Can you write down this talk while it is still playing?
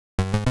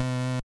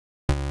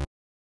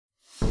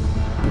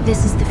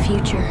This is the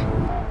future.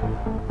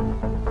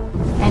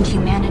 And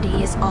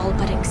humanity is all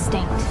but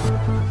extinct.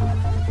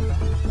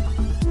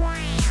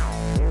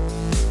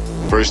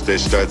 First, they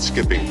start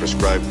skipping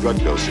prescribed drug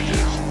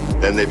dosages.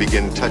 Then they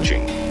begin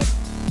touching.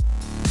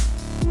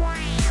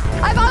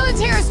 I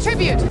volunteer as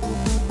tribute!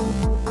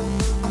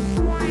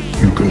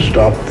 You can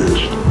stop this.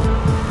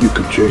 You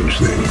can change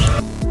things.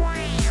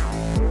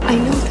 I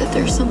know that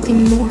there's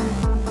something more.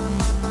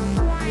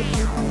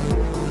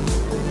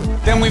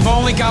 Then we've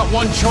only got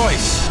one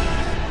choice.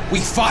 We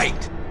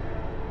fight.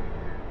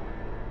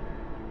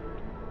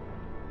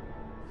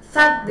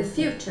 Fight the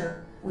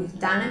Future with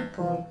Dan and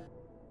Paul.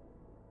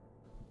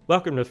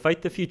 Welcome to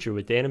Fight the Future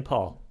with Dan and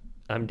Paul.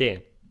 I'm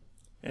Dan.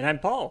 And I'm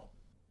Paul.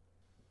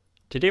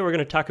 Today we're going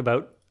to talk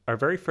about our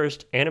very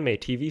first anime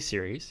TV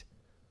series,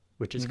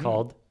 which is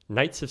called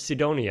Knights of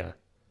Sidonia.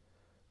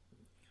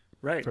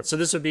 Right. So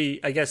this would be,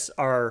 I guess,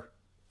 our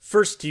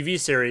first TV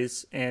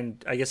series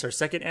and I guess our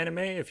second anime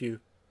if you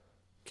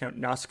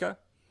count Nazca.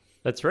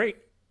 That's right.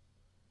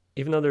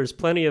 Even though there's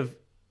plenty of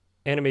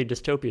anime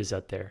dystopias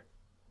out there.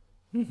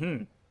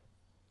 Mm-hmm.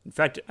 In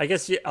fact, I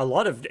guess a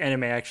lot of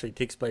anime actually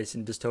takes place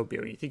in dystopia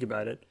when you think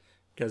about it,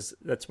 because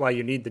that's why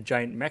you need the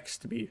giant mechs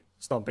to be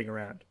stomping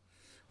around.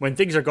 When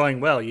things are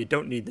going well, you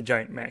don't need the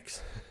giant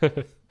mechs.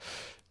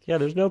 Yeah,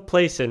 there's no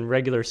place in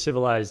regular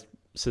civilized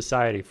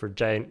society for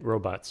giant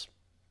robots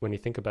when you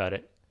think about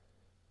it.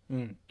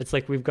 It's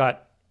like we've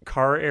got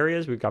car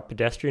areas, we've got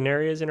pedestrian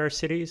areas in our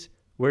cities.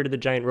 Where do the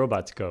giant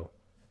robots go?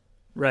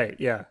 Right,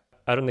 yeah.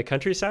 Out in the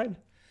countryside?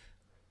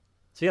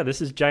 So yeah,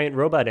 this is giant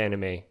robot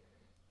anime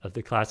of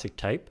the classic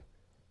type.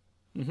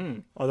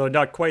 Although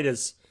not quite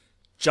as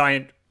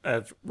giant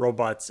of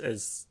robots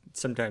as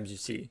sometimes you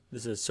see.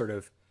 This is sort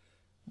of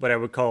what I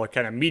would call a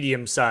kind of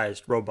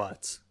medium-sized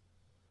robots.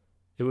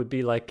 It would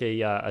be like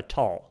a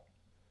tall,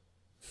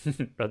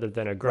 rather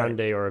than a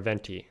grande or a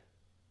venti.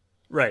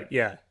 Right,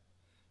 yeah.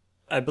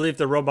 I believe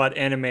the robot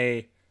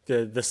anime,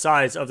 the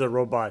size of the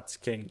robots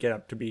can get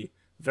up to be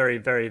very,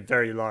 very,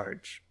 very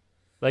large.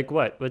 Like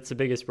what? What's the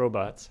biggest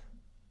robots?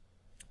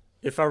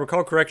 If I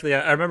recall correctly,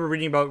 I remember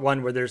reading about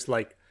one where there's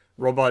like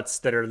robots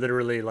that are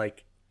literally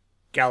like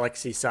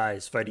galaxy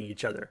size fighting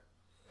each other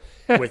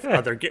with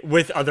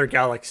other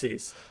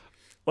galaxies.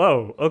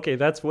 Whoa, okay,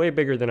 that's way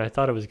bigger than I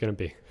thought it was going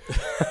to be.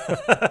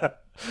 I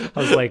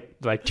was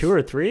like 2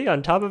 or 3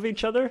 on top of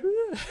each other?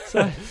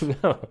 So,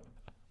 no.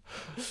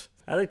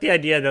 I like the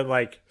idea that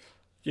like,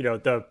 you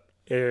know,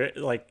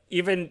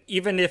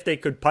 even if they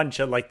could punch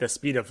at like the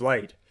speed of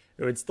light,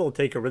 it would still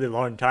take a really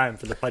long time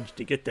for the punch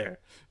to get there.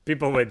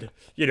 People would,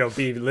 you know,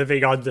 be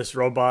living on this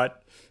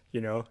robot,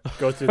 you know,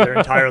 go through their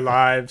entire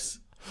lives,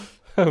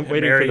 waiting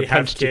for the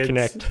punch to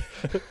connect.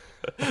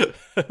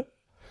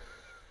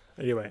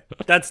 Anyway,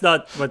 that's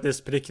not what this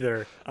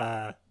particular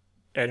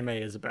anime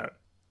is about.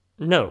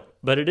 No,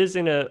 but it is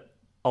in a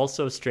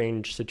also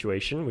strange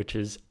situation, which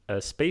is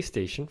a space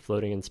station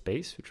floating in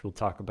space, which we'll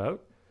talk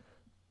about.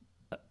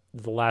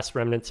 The last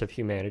remnants of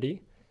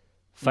humanity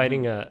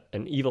fighting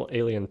an evil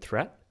alien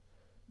threat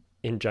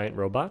in giant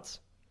robots.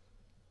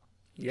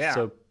 Yeah.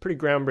 So pretty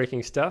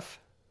groundbreaking stuff.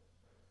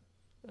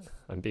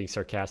 I'm being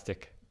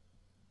sarcastic.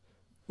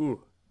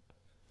 Ooh.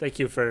 Thank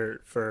you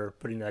for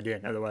putting that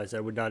in. Otherwise,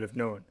 I would not have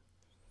known.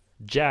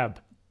 Jab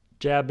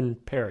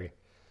and parry.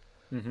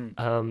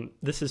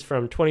 This is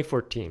from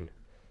 2014.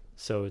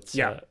 So it's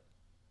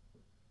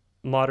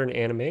modern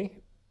anime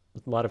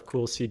with a lot of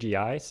cool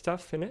CGI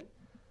stuff in it.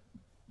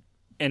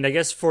 And I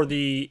guess for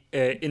the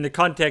in the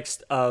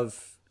context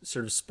of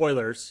sort of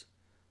spoilers,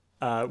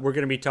 we're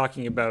going to be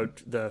talking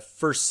about the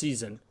first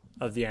season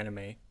of the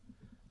anime.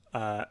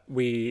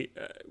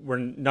 We're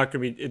not going to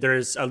be.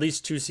 There's at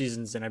least 2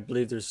 seasons, and I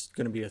believe there's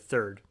going to be a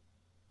third.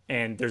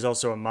 And there's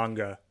also a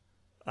manga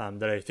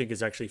that I think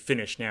is actually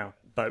finished now.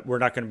 But we're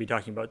not going to be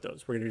talking about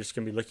those. We're just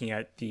going to be looking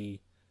at the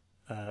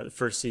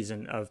first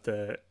season of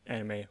the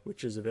anime,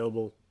 which is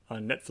available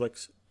on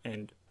Netflix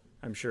and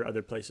I'm sure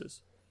other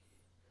places.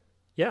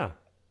 Yeah.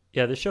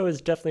 Yeah, the show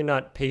is definitely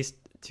not paced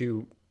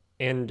to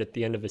end at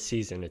the end of a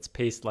season. It's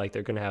paced like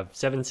they're going to have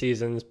 7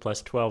 seasons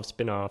plus 12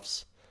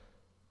 spin-offs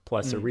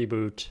plus a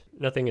reboot.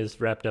 Nothing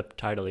is wrapped up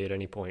tidily at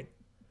any point.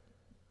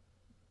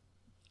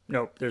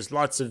 No, there's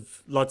lots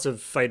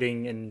of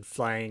fighting and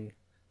flying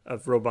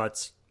of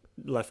robots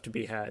left to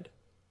be had.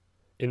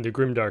 In the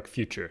grimdark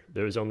future,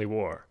 there is only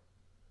war.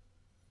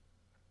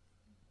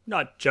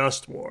 Not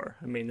just war.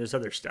 I mean, there's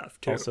other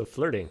stuff, too. Also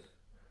flirting.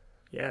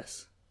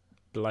 Yes.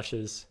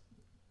 Blushes.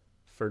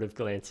 Furtive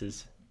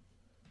glances.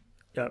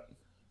 Yep.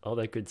 All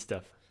that good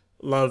stuff.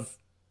 Love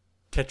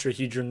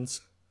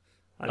tetrahedrons.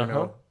 I don't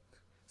know.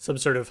 Some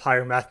sort of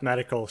higher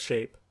mathematical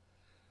shape.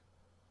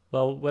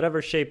 Well,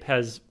 whatever shape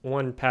has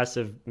one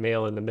passive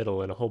male in the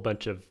middle and a whole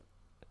bunch of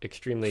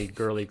extremely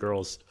girly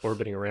girls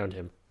orbiting around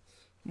him.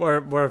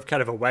 More of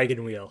kind of a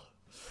wagon wheel.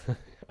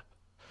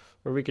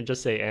 Or we could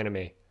just say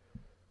anime.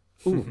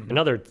 Ooh,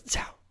 another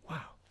zow.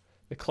 Wow.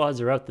 The claws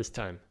are out this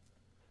time.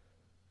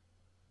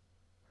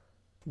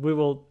 We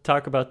will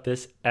talk about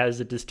this as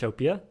a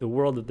dystopia, the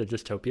world of the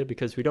dystopia,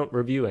 because we don't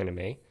review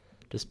anime,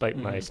 despite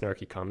my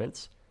snarky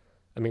comments.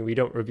 I mean, we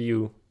don't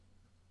review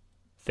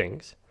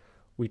things.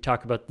 We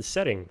talk about the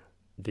setting,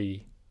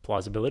 the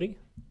plausibility,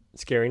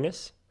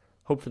 scariness,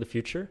 hope for the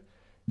future,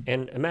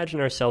 and imagine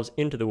ourselves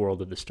into the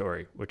world of the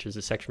story, which is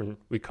a section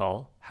we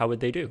call How Would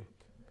They Do?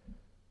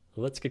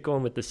 Let's get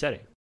going with the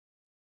setting.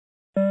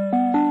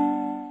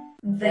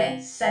 The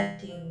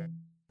setting.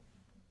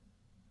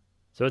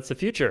 So it's the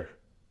future.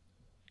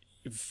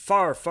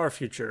 Far, far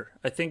future.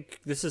 I think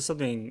this is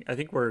something, I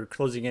think we're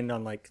closing in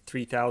on like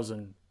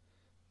 3000,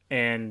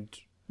 and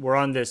we're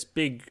on this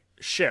big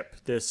ship,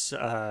 this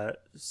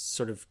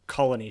sort of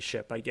colony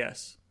ship, I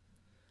guess.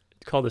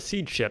 It's called a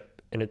seed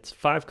ship, and it's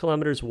 5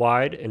 kilometers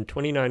wide and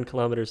 29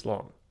 kilometers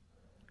long.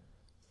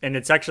 And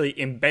it's actually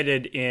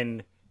embedded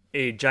in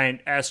a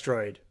giant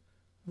asteroid,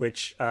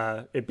 which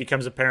it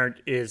becomes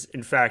apparent is,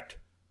 in fact,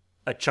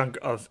 a chunk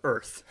of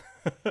Earth.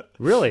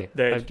 Really?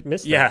 I've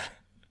missed that. Yeah.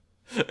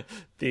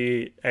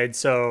 And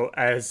so,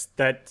 as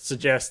that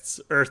suggests,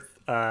 Earth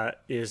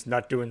is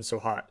not doing so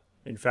hot.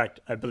 In fact,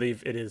 I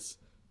believe it is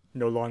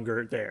no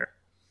longer there.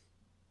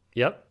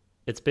 Yep.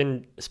 It's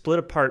been split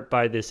apart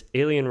by this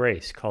alien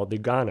race called the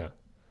Ghana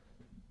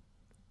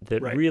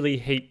that really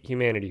hate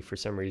humanity for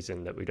some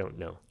reason that we don't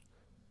know.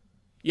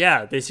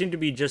 Yeah, they seem to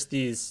be just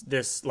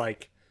this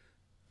like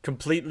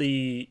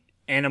completely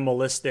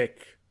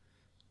animalistic,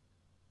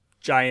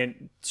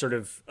 giant sort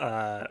of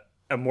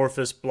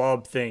amorphous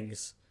blob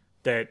things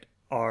that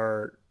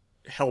are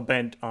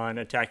hell-bent on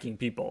attacking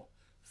people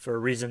for a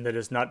reason that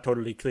is not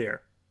totally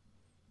clear.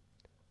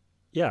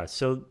 Yeah,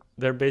 so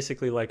they're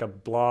basically like a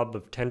blob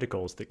of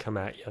tentacles that come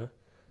at you,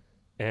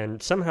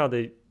 and somehow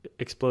they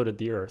exploded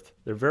the Earth.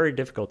 They're very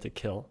difficult to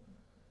kill.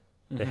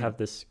 They have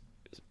this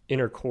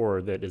inner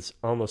core that is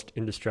almost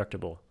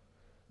indestructible.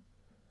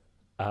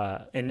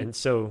 And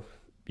so,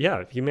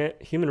 yeah,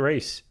 human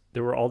race,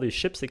 there were all these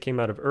ships that came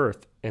out of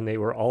Earth, and they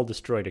were all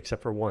destroyed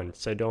except for one,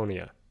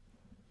 Sidonia.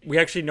 We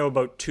actually know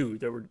about 2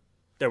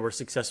 that were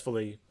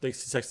successfully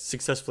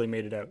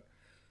made it out.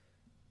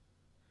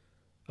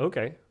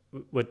 Okay.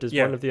 What, does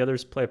one of the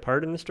others play a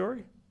part in the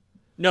story?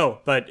 No,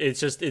 but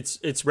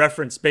it's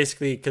referenced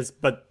basically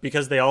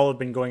because they all have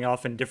been going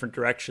off in different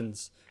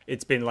directions.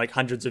 It's been like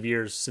hundreds of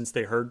years since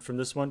they heard from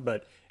this one,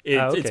 but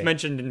it's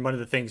mentioned in one of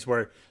the things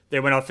where they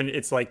went off, and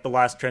it's like the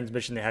last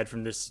transmission they had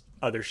from this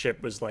other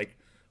ship was like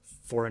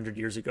 400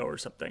 years ago or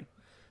something.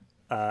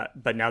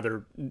 But now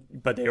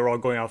they are all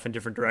going off in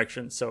different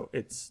directions, so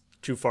it's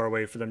too far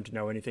away for them to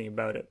know anything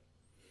about it.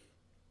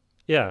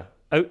 Yeah,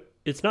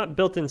 it's not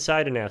built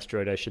inside an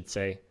asteroid, I should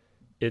say.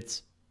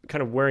 It's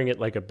kind of wearing it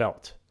like a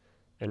belt,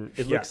 and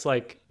it looks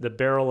like the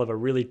barrel of a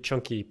really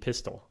chunky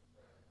pistol.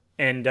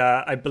 And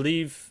I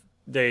believe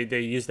they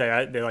use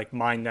that, they like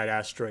mine that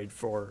asteroid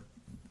for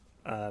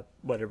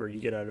whatever you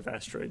get out of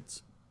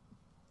asteroids.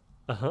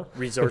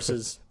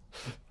 Resources.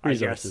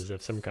 Resources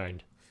of some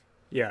kind.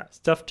 Yeah.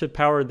 Stuff to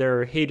power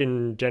their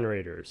Hayden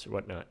generators or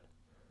whatnot.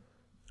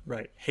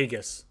 Right.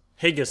 Haggis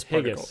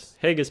particles.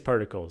 Haggis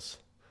particles.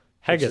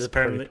 Haggis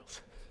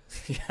particles.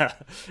 Yeah.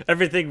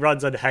 Everything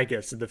runs on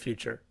haggis in the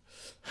future.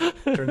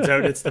 Turns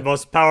out it's the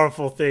most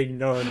powerful thing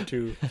known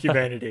to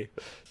humanity.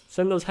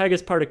 Send those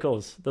haggis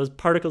particles. Those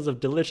particles of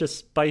delicious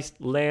spiced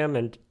lamb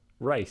and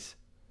rice.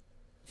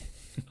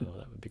 Oh,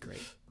 that would be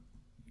great.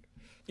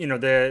 You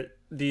know,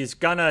 these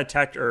Ghana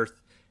attacked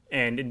Earth,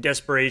 and in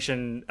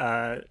desperation,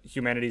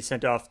 humanity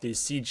sent off these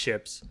seed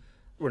ships.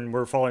 When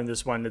we're following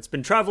this one that's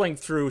been traveling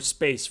through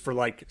space for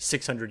like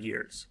 600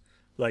 years.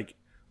 Like,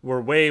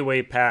 we're way,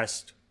 way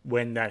past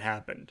when that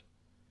happened.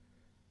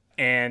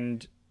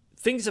 And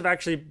things have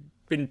actually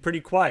been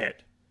pretty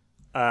quiet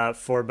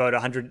for about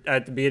 100,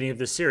 at the beginning of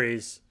this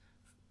series.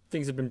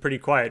 Things have been pretty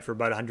quiet for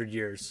about 100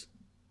 years.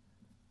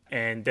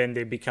 And then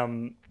they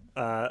become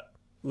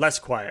less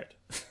quiet.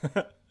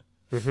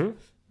 To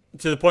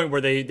the point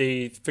where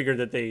they figured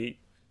that they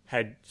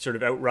had sort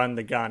of outrun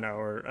the Ghana,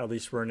 or at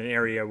least were in an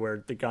area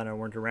where the Ghana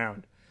weren't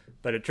around.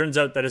 But it turns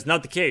out that is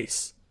not the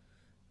case.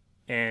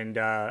 And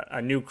a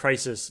new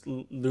crisis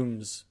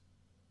looms.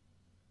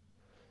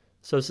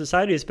 So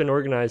society has been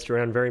organized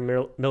around very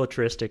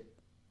militaristic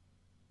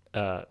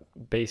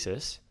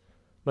basis,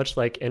 much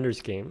like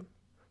Ender's Game.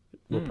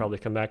 We'll probably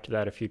come back to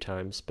that a few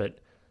times, but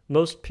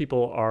most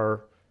people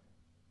are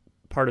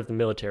part of the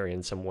military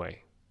in some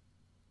way.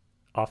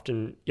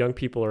 Often young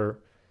people are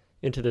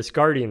into this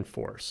Guardian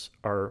Force,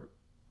 are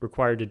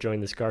required to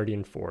join this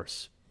Guardian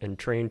Force and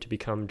trained to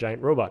become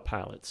giant robot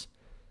pilots.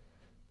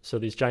 So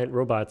these giant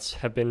robots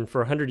have been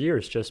for 100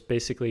 years just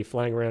basically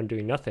flying around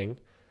doing nothing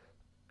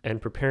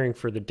and preparing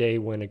for the day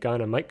when a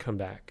Ghana might come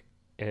back.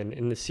 And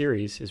in the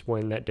series is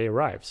when that day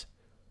arrives.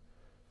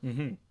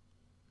 The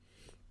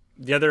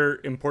other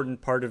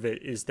important part of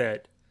it is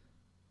that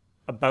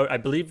I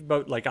believe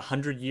about like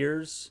 100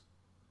 years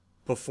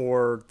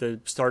before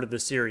the start of the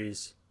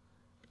series,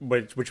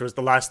 which was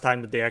the last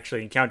time that they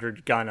actually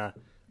encountered Ghana,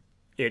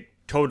 it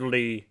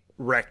totally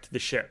wrecked the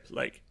ship.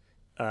 Like,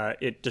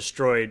 it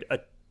destroyed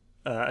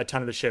a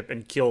ton of the ship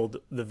and killed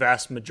the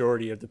vast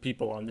majority of the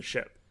people on the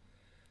ship.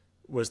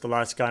 Was the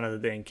last Ghana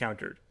that they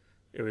encountered.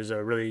 It was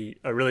a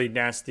really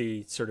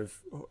nasty sort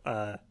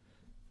of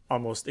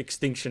almost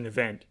extinction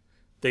event.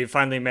 They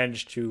finally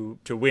managed to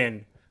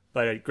win,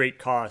 but at great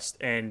cost,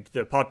 and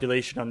the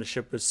population on the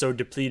ship was so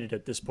depleted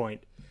at this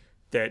point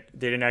that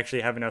they didn't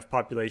actually have enough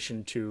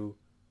population to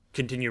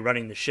continue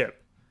running the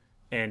ship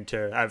and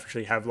to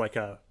actually have like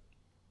a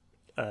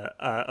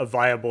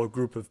viable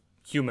group of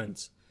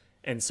humans.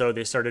 And so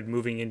they started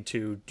moving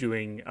into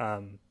doing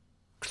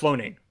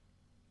cloning.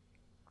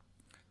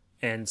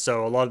 And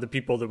so a lot of the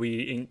people that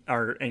we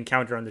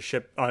encounter on the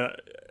ship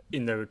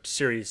in the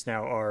series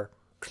now are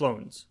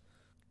clones.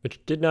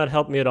 Which did not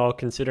help me at all,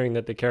 considering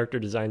that the character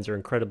designs are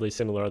incredibly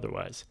similar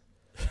otherwise.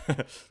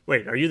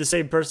 Wait, are you the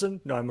same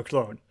person? No, I'm a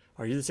clone.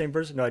 Are you the same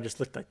person? No, I just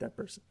looked like that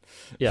person.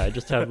 Yeah, I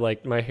just have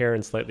like my hair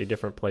in slightly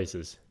different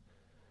places.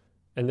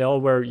 And they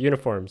all wear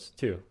uniforms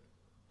too.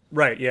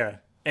 Right, yeah.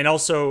 And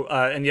also,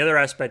 and the other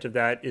aspect of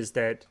that is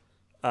that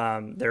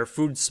their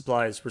food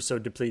supplies were so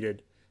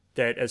depleted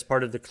that as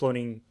part of the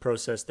cloning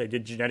process, they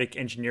did genetic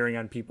engineering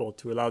on people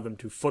to allow them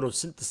to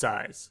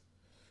photosynthesize,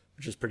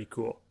 which is pretty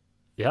cool.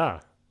 Yeah.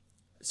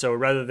 So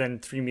rather than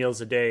 3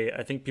 meals a day,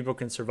 I think people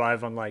can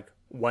survive on like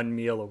 1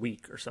 meal a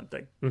week or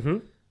something. Mm-hmm.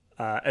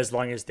 As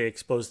long as they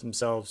expose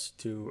themselves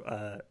to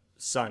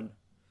sun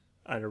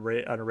on a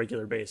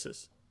regular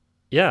basis.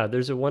 Yeah,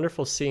 there's a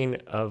wonderful scene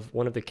of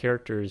one of the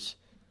characters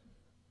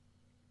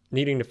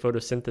needing to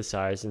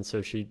photosynthesize, and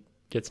so she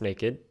gets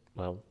naked.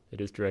 Well,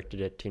 it is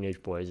directed at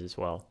teenage boys as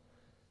well,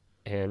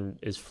 and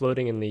is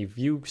floating in the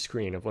view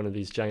screen of one of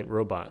these giant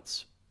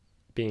robots,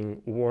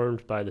 being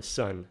warmed by the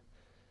sun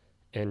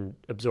and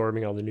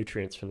absorbing all the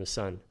nutrients from the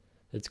sun.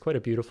 It's quite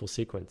a beautiful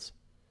sequence.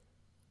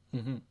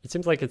 Mm-hmm. It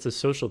seems like it's a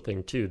social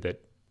thing too,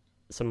 that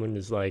someone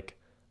is like,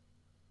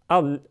 I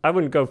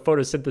wouldn't go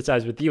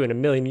photosynthesize with you in a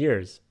million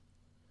years.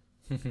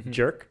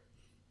 Jerk.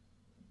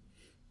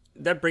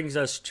 That brings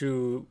us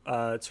to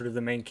sort of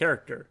the main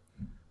character,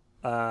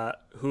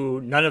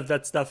 who none of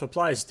that stuff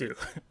applies to,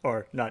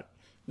 or not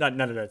none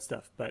of that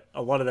stuff, but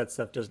a lot of that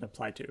stuff doesn't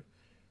apply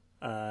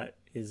to,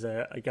 is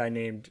a guy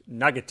named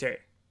Nagate.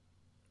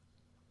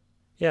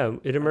 Yeah,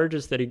 it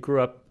emerges that he grew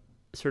up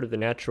sort of the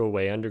natural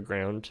way,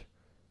 underground,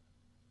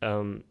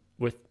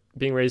 with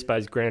being raised by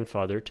his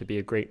grandfather to be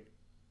a great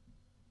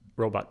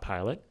robot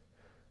pilot,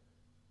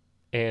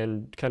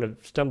 and kind of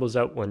stumbles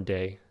out one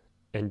day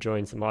and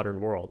joins the modern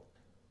world.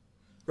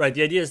 Right.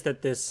 The idea is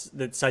that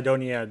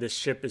Sidonia, this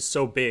ship, is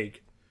so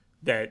big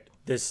that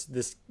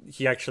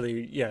he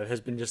actually has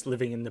been just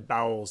living in the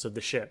bowels of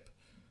the ship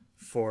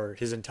for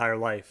his entire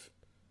life,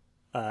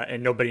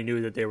 and nobody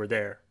knew that they were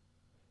there.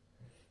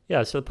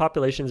 Yeah. So the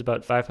population is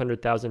about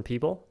 500,000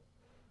 people,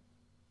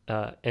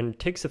 and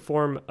takes the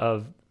form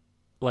of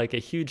like a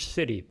huge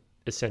city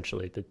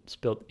essentially that's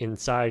built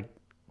inside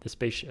the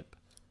spaceship.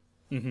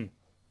 Mm-hmm.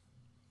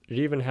 It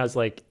even has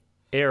like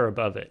air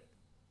above it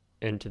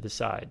and to the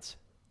sides.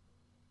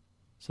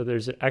 So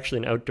there's actually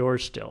an outdoor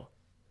still.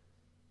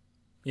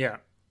 Yeah.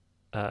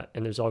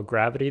 And there's all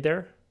gravity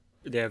there.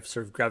 They have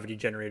sort of gravity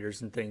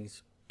generators and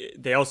things.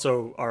 They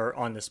also are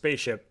on the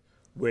spaceship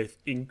with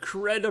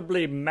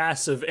incredibly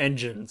massive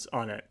engines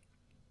on it.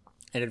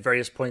 And at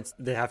various points,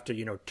 they have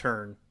to,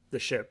 turn the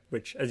ship,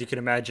 which, as you can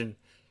imagine,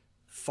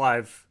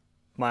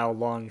 5-mile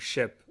long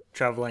ship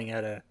traveling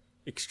at a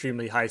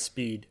extremely high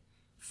speed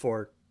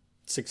for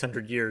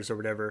 600 years or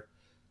whatever.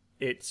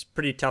 It's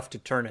pretty tough to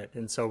turn it,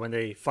 and so when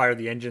they fire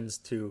the engines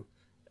to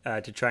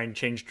try and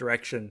change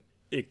direction,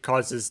 it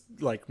causes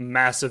like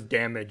massive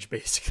damage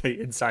basically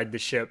inside the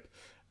ship,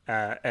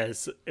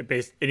 as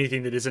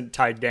anything that isn't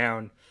tied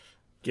down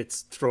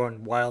gets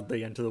thrown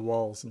wildly into the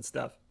walls and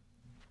stuff.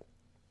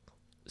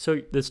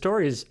 So the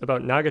story is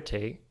about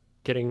Nagate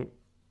getting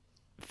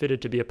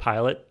fitted to be a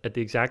pilot at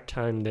the exact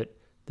time that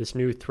this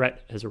new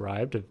threat has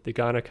arrived of the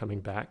Ghana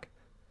coming back.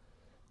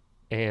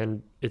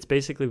 And it's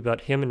basically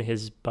about him and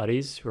his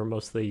buddies, who are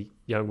mostly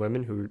young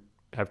women who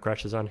have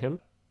crushes on him,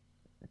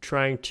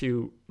 trying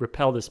to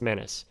repel this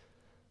menace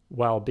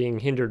while being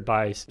hindered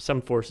by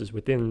some forces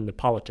within the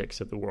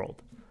politics of the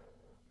world.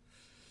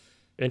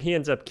 And he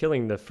ends up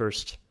killing the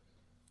first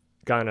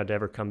Ghana to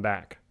ever come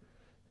back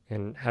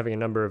and having a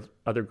number of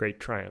other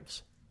great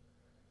triumphs.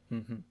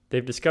 Mm-hmm.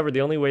 They've discovered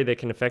the only way they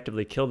can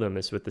effectively kill them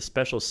is with the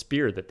special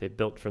spear that they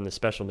built from the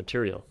special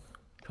material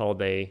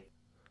called a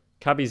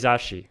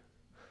kabizashi.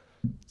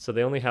 So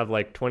they only have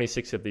like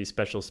 26 of these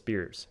special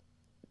spears.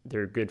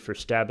 They're good for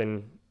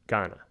stabbing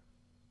Ghana.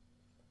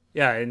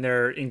 Yeah, and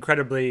they're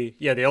incredibly...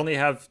 Yeah,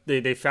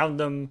 they found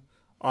them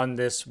on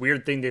this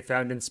weird thing they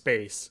found in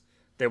space.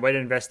 They went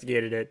and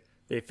investigated it.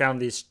 They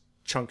found these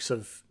chunks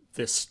of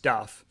this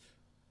stuff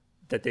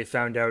that they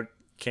found out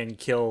can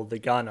kill the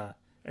Ghana.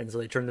 And so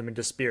they turned them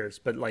into spears.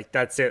 But like,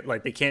 that's it.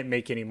 Like, they can't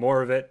make any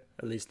more of it,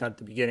 at least not at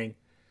the beginning.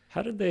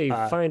 How did they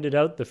find it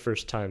out the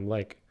first time?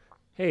 Like,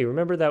 hey,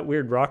 remember that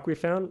weird rock we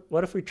found?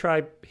 What if we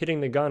try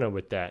hitting the Ghana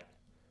with that?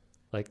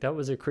 Like, that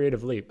was a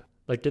creative leap.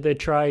 Like, did they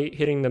try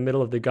hitting the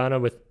middle of the Ghana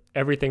with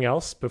everything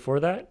else before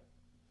that?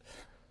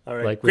 All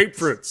right, like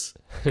grapefruits.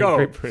 Go.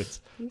 Grapefruits.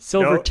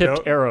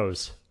 Silver-tipped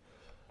arrows.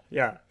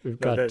 Yeah. We've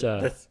got...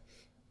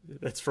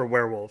 that's for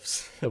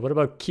werewolves. What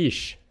about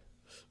quiche?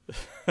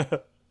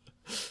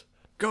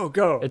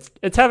 Go.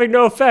 It's having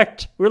no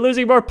effect. We're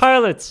losing more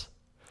pilots.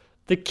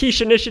 The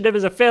Quiche initiative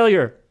is a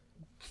failure.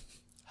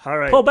 All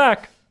right. Pull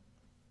back.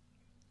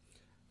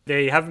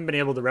 They haven't been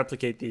able to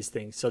replicate these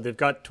things, so they've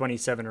got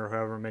 27 or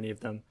however many of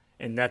them,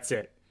 and that's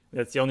it.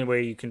 That's the only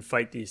way you can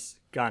fight these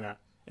Ghana.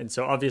 And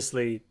so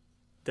obviously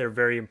they're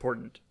very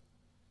important.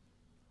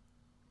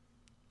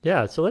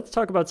 Yeah, so let's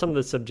talk about some of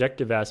the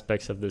subjective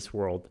aspects of this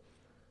world.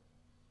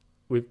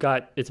 We've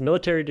got its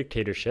military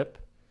dictatorship,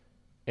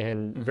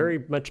 and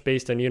very much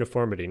based on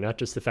uniformity, not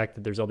just the fact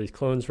that there's all these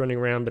clones running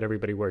around, but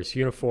everybody wears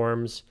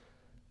uniforms.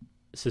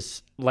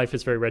 Life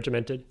is very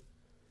regimented.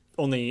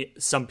 Only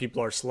some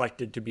people are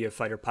selected to be a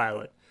fighter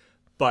pilot,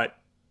 but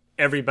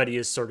everybody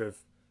is sort of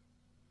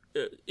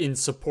in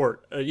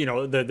support.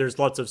 There's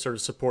lots of sort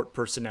of support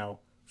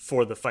personnel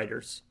for the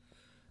fighters.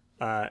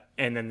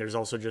 And then there's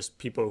also just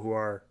people who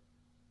are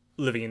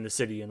living in the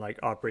city and like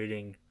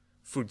operating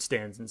food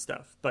stands and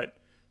stuff. But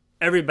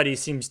everybody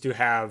seems to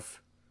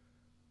have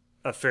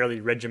a fairly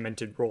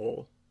regimented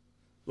role.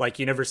 Like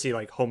you never see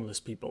like homeless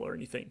people or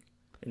anything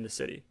in the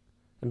city.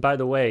 And by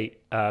the way,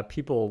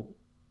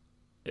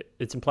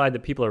 it's implied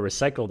that people are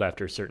recycled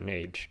after a certain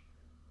age,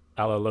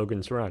 a la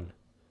Logan's Run.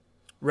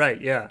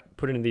 Right, yeah.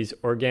 Put into these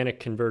organic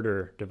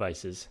converter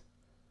devices,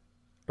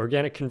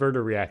 organic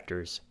converter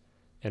reactors,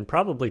 and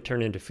probably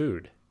turn into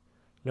food.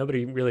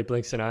 Nobody really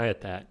blinks an eye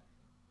at that.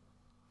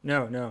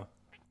 No.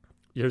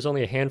 There's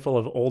only a handful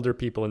of older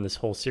people in this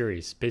whole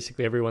series.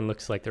 Basically, everyone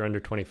looks like they're under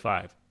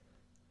 25.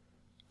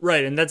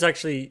 Right, and that's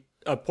actually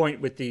a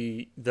point with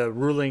the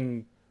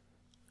ruling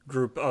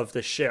group of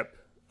the ship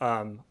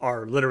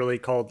are literally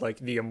called like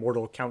the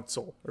Immortal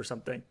Council or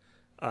something,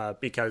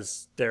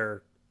 because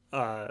they're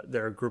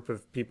a group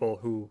of people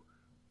who,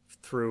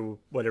 through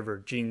whatever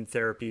gene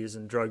therapies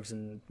and drugs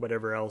and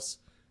whatever else,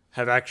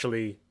 have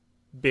actually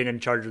been in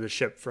charge of the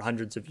ship for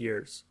hundreds of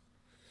years.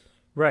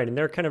 Right, and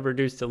they're kind of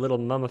reduced to little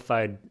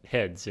mummified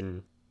heads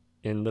in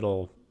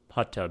little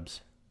hot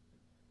tubs.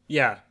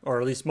 Yeah, or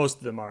at least most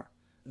of them are.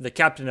 The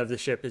captain of the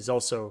ship is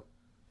also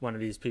one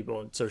of these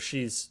people, and so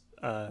she's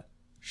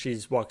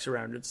walks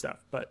around and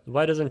stuff. But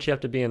why doesn't she have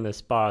to be in the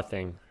spa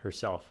thing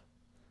herself?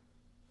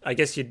 I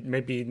guess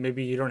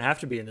maybe you don't have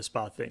to be in the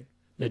spa thing.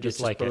 They Maybe just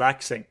it's like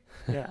relaxing.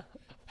 Yeah,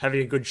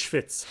 having a good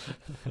schwitz.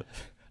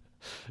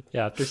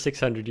 Yeah, after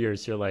 600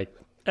 years, you're like,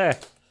 Oh,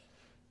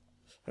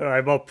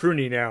 I'm all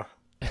pruny now.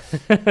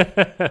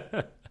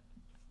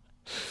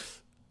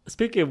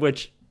 Speaking of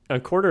which, a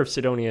quarter of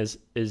Sidonia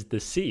is the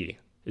sea,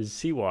 is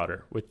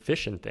seawater with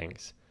fish and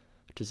things,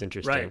 which is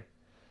interesting. Right.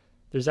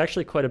 There's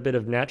actually quite a bit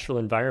of natural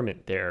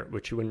environment there,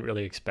 which you wouldn't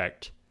really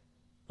expect.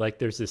 Like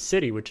there's this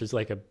city, which is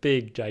like a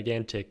big,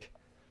 gigantic,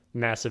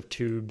 massive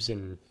tubes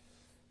and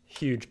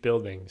huge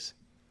buildings.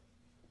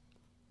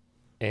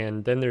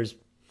 And then there's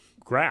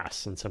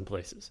grass in some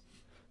places.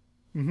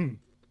 Mm-hmm.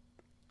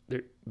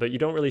 But you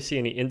don't really see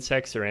any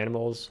insects or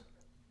animals.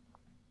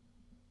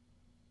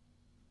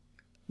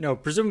 No,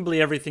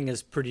 presumably everything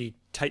is pretty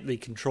tightly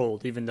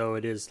controlled, even though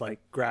it is like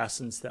grass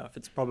and stuff.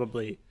 It's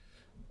probably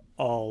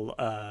all,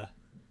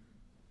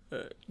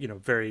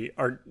 very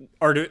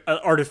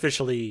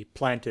artificially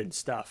planted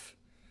stuff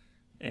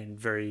and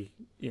very,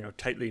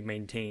 tightly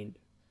maintained.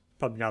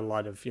 Probably not a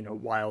lot of,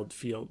 wild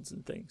fields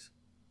and things.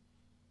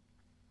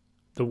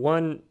 The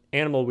one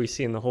animal we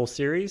see in the whole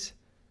series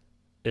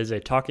is a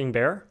talking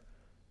bear.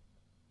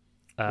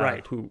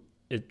 Right. Who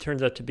it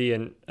turns out to be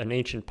an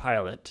ancient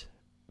pilot,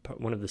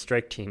 one of the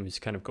strike team who's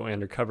kind of going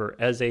undercover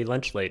as a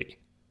lunch lady.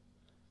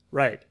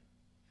 Right.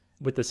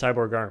 With the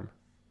cyborg arm.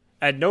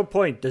 At no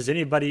point does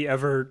anybody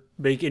ever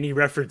make any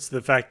reference to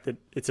the fact that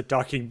it's a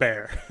talking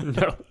bear.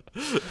 No.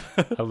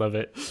 I love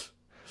it.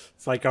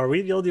 It's like, are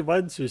we the only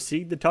ones who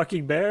see the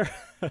talking bear?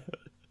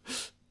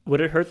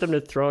 Would it hurt them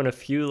to throw in a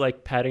few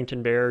like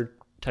Paddington Bear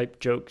type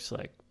jokes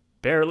like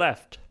bear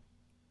left?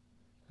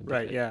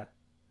 Right, yeah.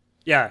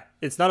 Yeah,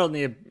 it's not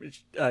only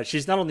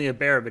she's not only a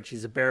bear, but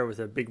she's a bear with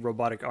a big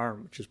robotic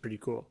arm, which is pretty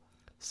cool.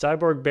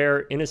 Cyborg bear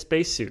in a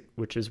spacesuit,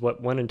 which is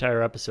what one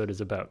entire episode is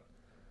about.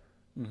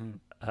 Mm-hmm.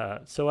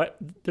 So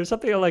there's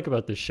something I like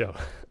about this show.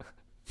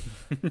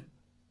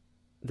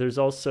 There's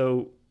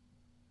also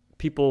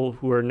people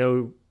who are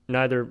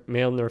neither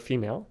male nor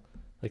female,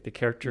 like the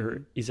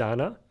character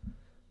Izana.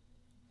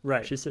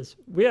 Right. She says,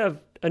 we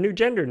have a new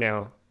gender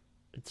now.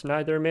 It's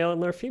neither male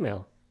nor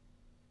female.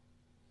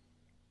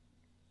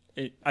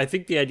 I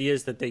think the idea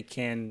is that they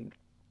can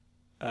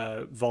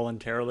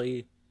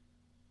voluntarily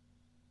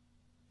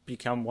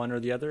become one or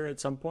the other at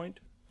some point.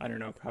 I don't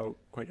know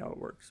quite how it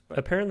works. But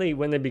apparently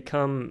when they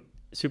become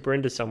super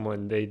into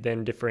someone, they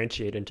then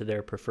differentiate into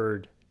their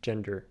preferred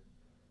gender.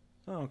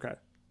 Oh, okay.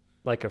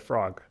 Like a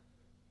frog.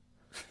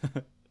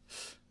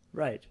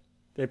 Right.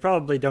 They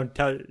probably don't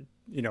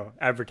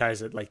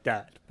advertise it like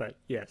that, but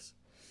yes.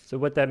 So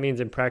what that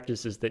means in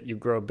practice is that you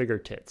grow bigger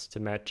tits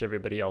to match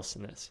everybody else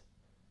in this.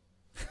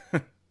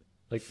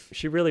 Like,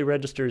 she really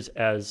registers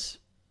as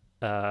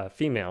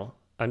female.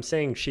 I'm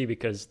saying she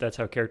because that's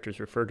how characters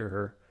refer to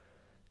her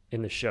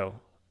in the show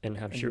and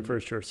how she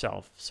refers to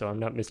herself. So I'm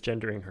not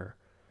misgendering her.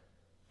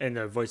 And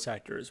the voice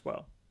actor as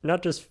well.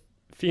 Not just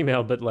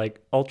female, but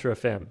like ultra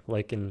femme,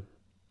 like in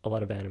a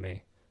lot of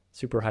anime.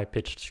 Super high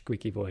pitched,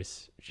 squeaky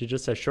voice. She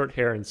just has short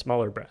hair and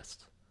smaller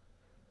breasts.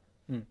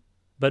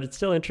 But it's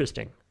still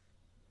interesting.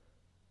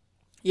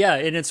 Yeah,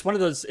 and it's one of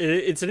those.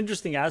 It's an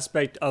interesting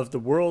aspect of the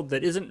world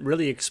that isn't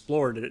really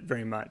explored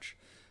very much.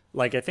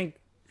 Like, I think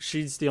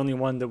she's the only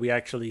one that we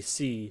actually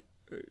see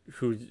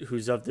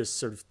who's of this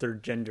sort of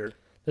third gender.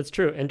 That's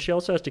true, and she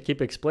also has to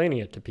keep explaining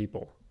it to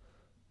people,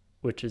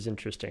 which is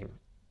interesting,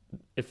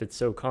 if it's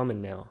so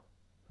common now.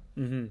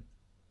 Mm-hmm.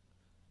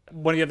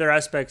 One of the other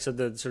aspects of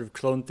the sort of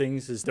clone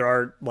things is there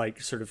are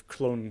like sort of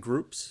clone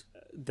groups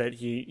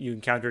that you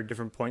encounter at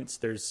different points.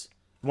 There's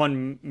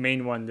one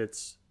main one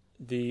that's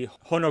the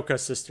Honoka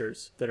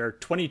sisters that are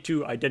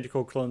 22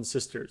 identical clone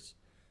sisters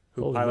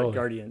who Holy pilot moly.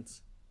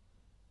 Guardians.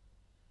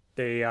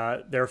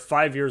 They're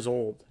 5 years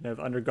old and have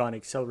undergone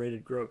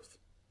accelerated growth.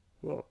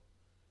 Whoa.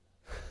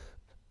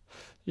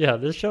 Yeah,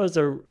 this show is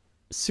a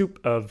soup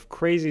of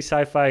crazy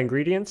sci-fi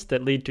ingredients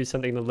that lead to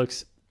something that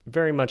looks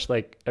very much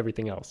like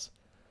everything else.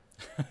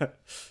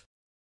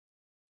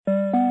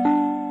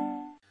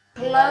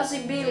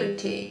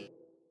 Plausibility.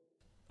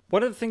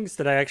 One of the things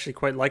that I actually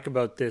quite like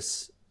about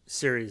this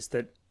series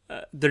that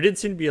there did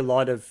seem to be a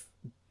lot of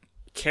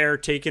care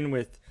taken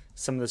with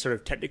some of the sort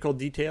of technical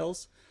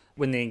details.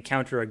 When they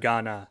encounter a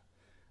Ghana,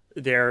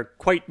 they're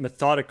quite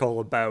methodical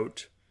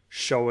about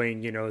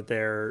showing,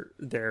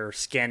 their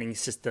scanning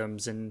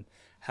systems and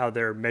how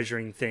they're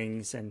measuring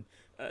things and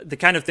the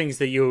kind of things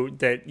that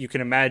you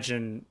can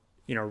imagine,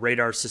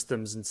 radar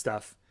systems and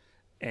stuff,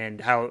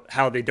 and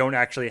how they don't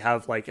actually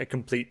have like a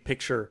complete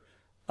picture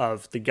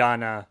of the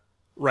Ghana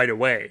right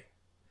away.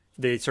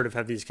 They sort of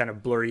have these kind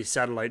of blurry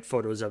satellite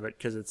photos of it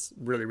because it's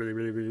really, really,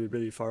 really, really,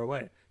 really far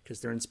away because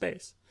they're in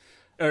space.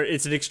 Or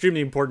it's an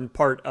extremely important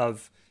part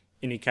of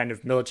any kind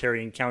of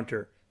military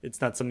encounter. It's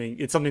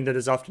something that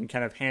is often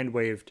kind of hand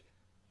waved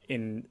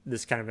in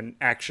this kind of an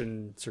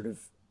action sort of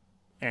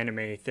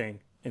anime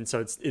thing. And so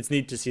it's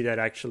neat to see that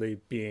actually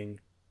being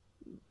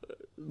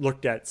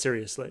looked at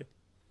seriously.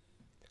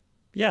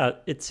 Yeah,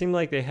 it seemed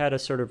like they had a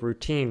sort of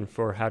routine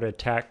for how to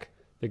attack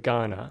the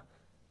Ghana.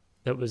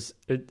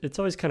 It's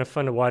always kind of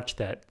fun to watch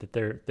that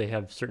they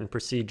have certain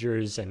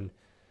procedures, and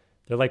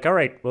they're like, all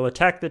right, we'll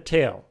attack the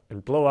tail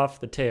and blow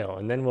off the tail,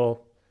 and then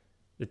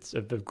it's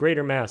of the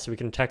greater mass so we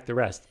can attack the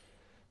rest.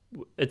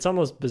 It's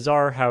almost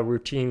bizarre how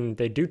routine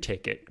they do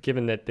take it,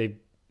 given that they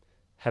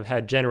have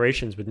had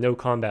generations with no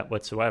combat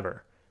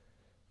whatsoever.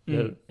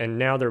 And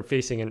now they're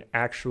facing an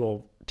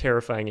actual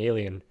terrifying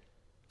alien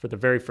for the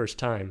very first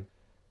time.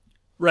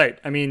 Right.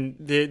 I mean,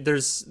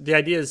 the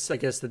idea is, I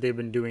guess, that they've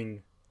been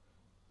doing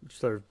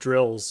sort of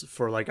drills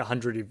for like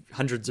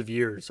hundreds of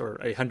years or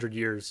 100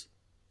 years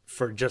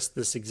for just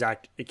this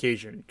exact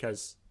occasion.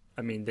 Because,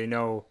 I mean, they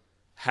know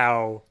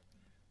how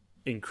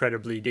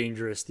incredibly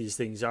dangerous these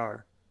things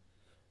are.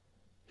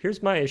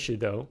 Here's my issue,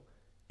 though.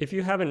 If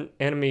you have an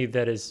enemy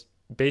that is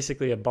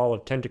basically a ball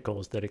of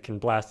tentacles that it can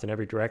blast in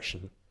every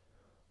direction,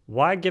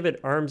 why give it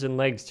arms and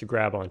legs to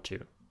grab onto?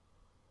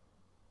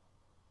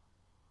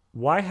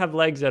 Why have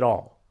legs at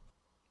all?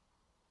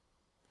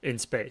 In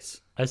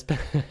space. I spent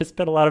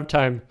a lot of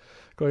time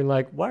going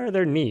like, why are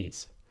there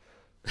knees?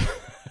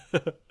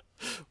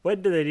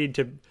 When do they need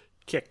to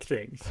kick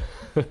things?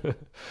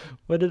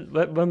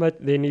 when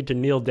might they need to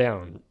kneel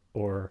down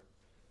or,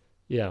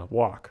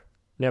 walk?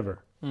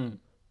 Never.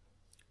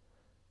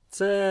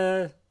 It's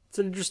an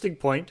interesting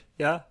point.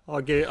 Yeah,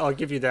 I'll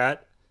give you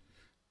that.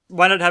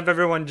 Why not have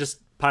everyone just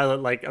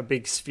pilot like a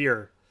big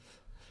sphere?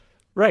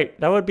 Right,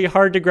 that would be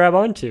hard to grab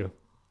onto.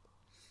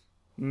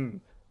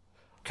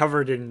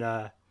 Covered in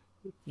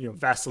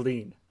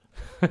Vaseline.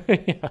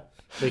 Yeah.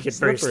 Make it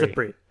very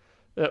slippery.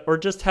 Or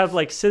just have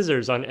like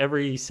scissors on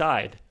every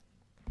side.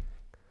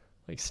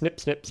 Like snip,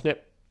 snip,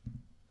 snip.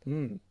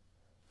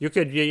 You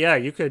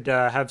could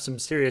have some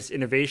serious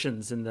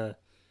innovations in the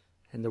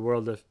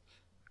world of.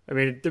 I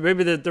mean,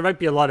 there might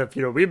be a lot of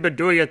we've been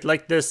doing it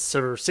like this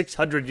for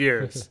 600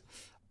 years.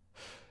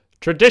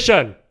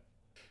 Tradition.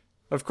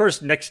 Of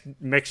course,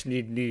 mechs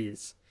need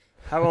knees.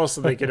 How else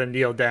are they gonna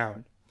kneel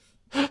down?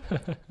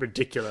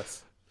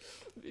 Ridiculous.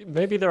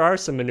 Maybe there are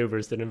some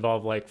maneuvers that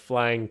involve like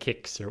flying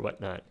kicks or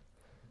whatnot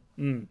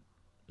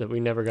that we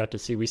never got to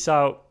see. We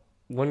saw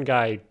one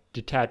guy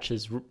detach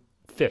his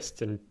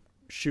fist and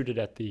shoot it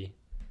at the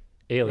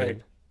alien.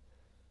 Right.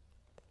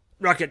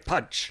 Rocket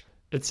punch.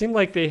 It seemed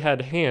like they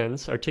had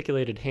hands,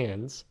 articulated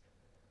hands,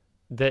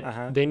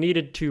 that they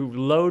needed to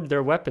load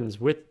their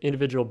weapons with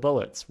individual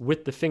bullets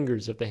with the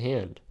fingers of the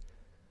hand.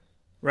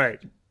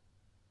 Right.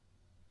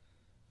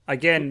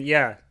 Again,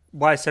 yeah.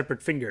 Why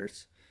separate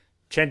fingers?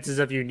 Chances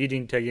of you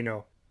needing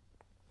to,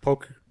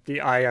 poke the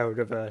eye out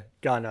of a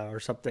Ghana or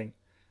something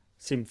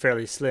seem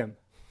fairly slim.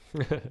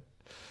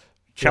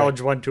 Challenge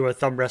one to a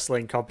thumb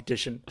wrestling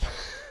competition.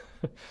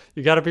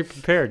 You got to be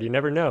prepared. You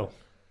never know.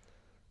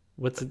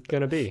 What's it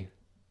going to be?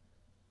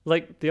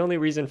 Like, the only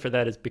reason for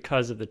that is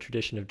because of the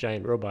tradition of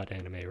giant robot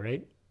anime,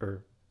 right?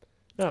 Or,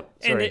 no,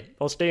 sorry.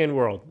 I'll stay in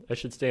world. I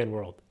should stay in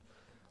world.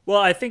 Well,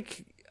 I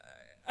think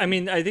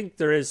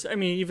there is. I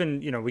mean,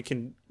 even we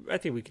I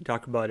think we can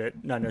talk about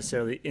it, not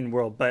necessarily in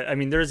world, but I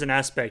mean, there is an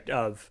aspect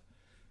of,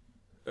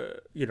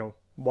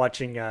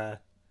 watching a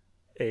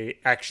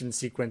action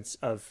sequence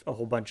of a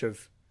whole bunch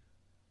of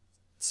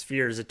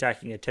spheres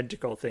attacking a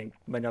tentacle thing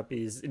might not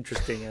be as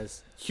interesting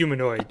as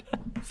humanoid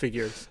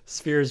figures.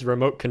 Spheres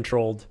remote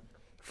controlled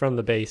from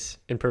the base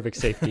in perfect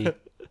safety.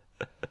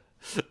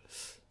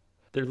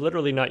 They're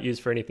literally not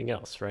used for anything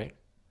else, right?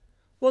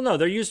 Well, no,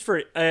 they're used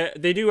for,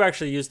 they do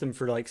actually use them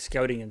for like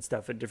scouting and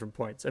stuff at different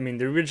points. I mean,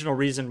 the original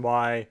reason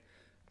why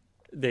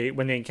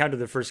when they encounter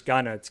the first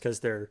Ghana, it's because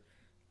they're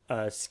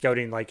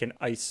scouting like an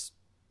ice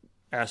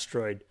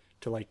asteroid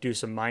to like do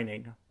some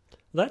mining.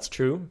 That's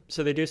true.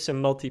 So they do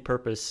some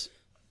multi-purpose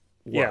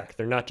work. Yeah.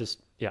 They're not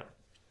just,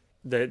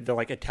 The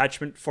like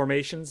attachment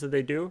formations that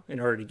they do in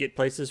order to get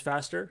places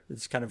faster.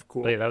 It's kind of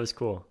cool. Wait, that was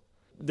cool.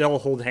 They'll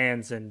hold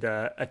hands and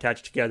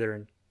attach together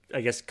and I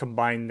guess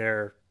combine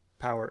their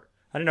power.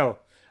 I don't know.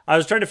 I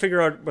was trying to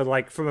figure out, but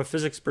like from a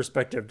physics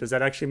perspective, does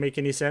that actually make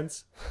any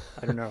sense?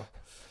 I don't know.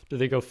 Do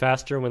they go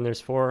faster when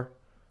there's 4?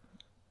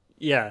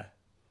 Yeah.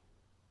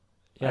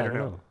 Yeah, I don't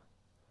know.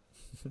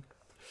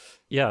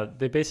 Yeah,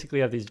 they basically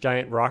have these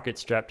giant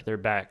rockets strapped to their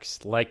backs,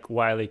 like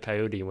Wile E.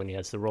 Coyote when he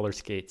has the roller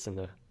skates and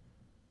the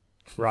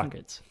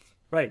rockets.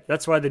 Right.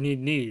 That's why they need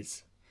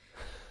knees.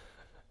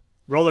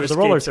 Roller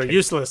skates are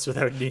useless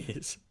without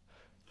knees.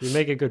 You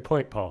make a good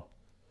point, Paul.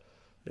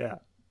 Yeah.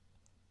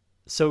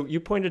 So you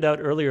pointed out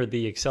earlier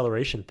the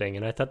acceleration thing,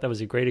 and I thought that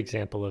was a great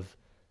example of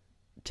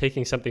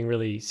taking something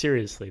really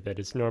seriously that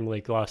is normally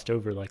glossed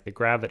over, like the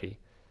gravity.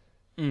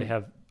 They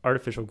have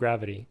artificial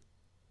gravity.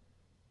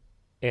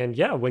 And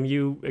yeah, when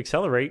you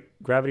accelerate,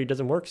 gravity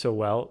doesn't work so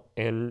well,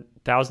 and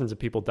thousands of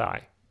people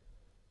die.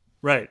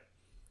 Right.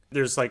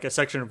 There's like a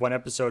section of one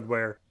episode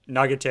where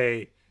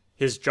Nagate,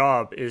 his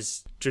job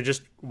is to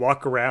just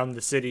walk around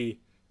the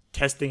city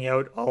testing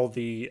out all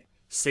the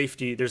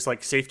safety. There's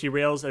like safety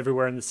rails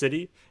everywhere in the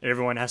city, and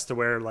everyone has to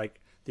wear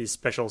like these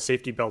special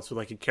safety belts with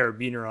like a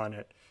carabiner on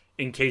it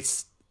in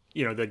case,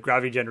 the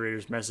gravity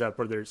generators mess up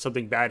or there's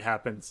something bad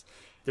happens.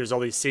 There's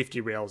all these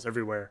safety rails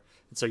everywhere,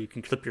 and so you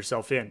can clip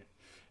yourself in.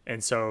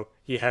 And so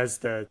he has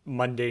the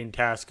mundane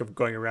task of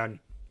going around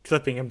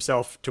clipping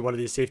himself to one of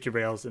these safety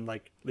rails and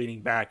like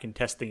leaning back and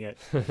testing it.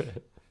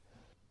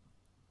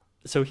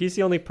 So he's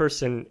the only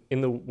person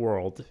in the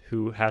world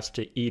who has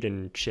to eat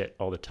and shit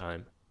all the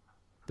time.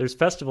 There's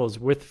festivals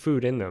with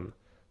food in them,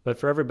 but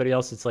for everybody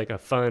else, it's like a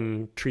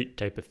fun treat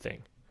type of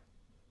thing.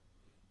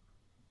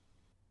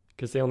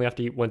 Because they only have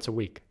to eat once a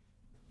week.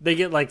 They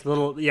get like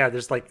little,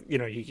 there's like,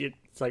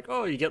 it's like,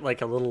 you get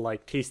like a little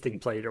like tasting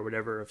plate or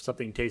whatever of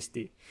something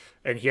tasty.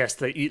 And he has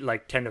to eat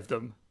like 10 of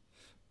them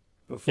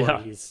before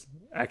he's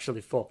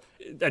actually full.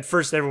 At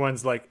first,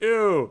 everyone's like,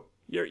 ew,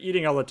 you're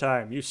eating all the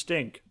time. You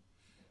stink.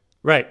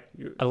 Right.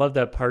 I love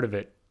that part of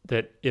it,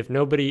 that if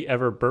nobody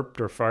ever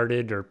burped or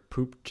farted or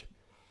pooped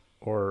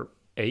or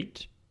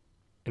ate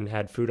and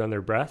had food on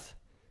their breath,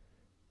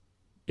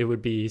 it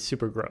would be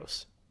super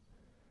gross.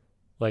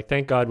 Like,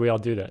 thank God we all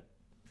do that.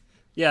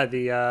 Yeah,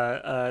 the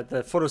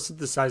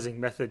photosynthesizing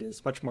method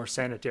is much more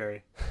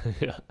sanitary.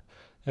 Yeah.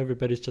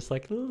 Everybody's just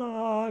like,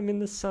 la, I'm in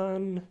the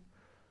sun,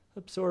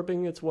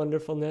 absorbing its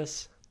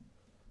wonderfulness.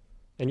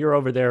 And you're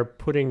over there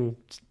putting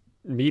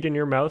meat in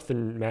your mouth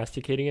and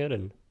masticating it,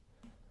 and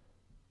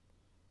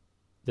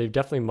they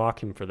definitely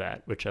mock him for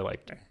that, which I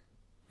liked.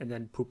 And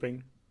then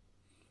pooping.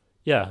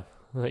 Yeah,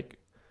 like,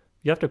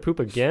 you have to poop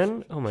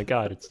again? Oh my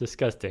God, it's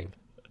disgusting.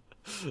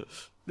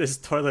 This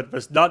toilet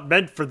was not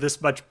meant for this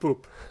much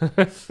poop.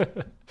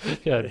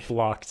 Yeah, it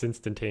blocks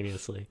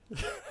instantaneously.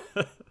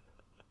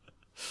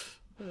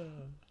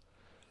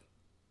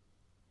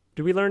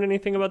 Do we learn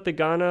anything about the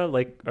Ghana?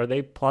 Like, are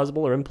they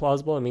plausible or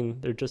implausible? I mean,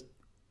 they're just...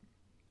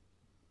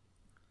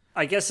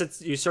 I guess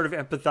it's you sort of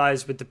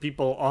empathize with the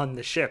people on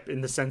the ship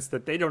in the sense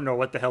that they don't know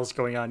what the hell's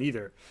going on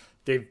either.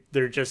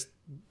 They're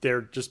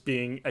just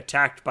being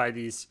attacked by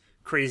these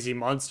crazy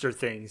monster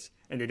things,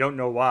 and they don't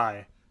know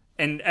why.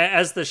 And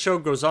as the show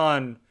goes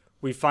on,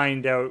 we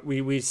find out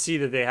we see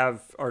that they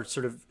are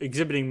sort of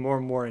exhibiting more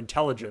and more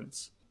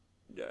intelligence.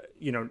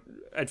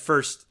 At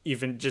first,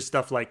 even just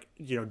stuff like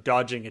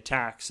dodging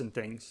attacks and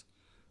things,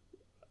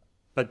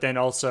 but then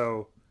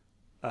also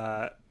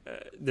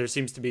there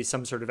seems to be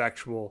some sort of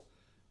actual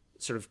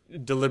sort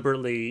of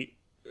deliberately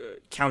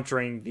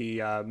countering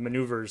the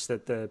maneuvers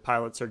that the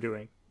pilots are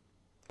doing.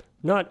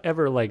 Not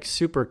ever like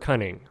super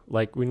cunning.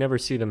 Like we never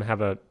see them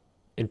have a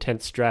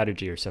intense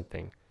strategy or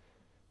something.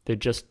 They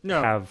just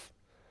have.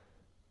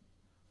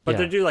 But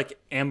they do like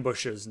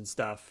ambushes and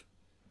stuff.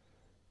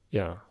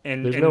 Yeah,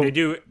 and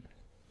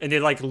they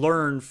like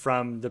learn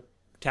from the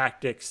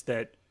tactics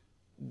that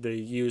they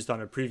used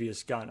on a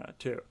previous Ghana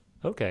too.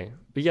 Okay,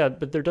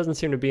 but there doesn't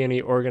seem to be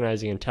any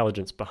organizing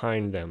intelligence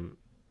behind them.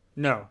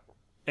 No,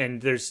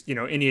 and there's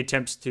any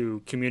attempts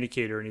to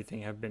communicate or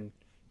anything have been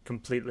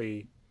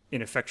completely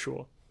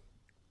ineffectual.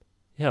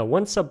 Yeah,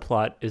 one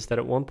subplot is that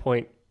at one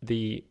point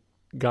the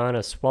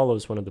Ghana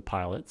swallows one of the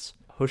pilots,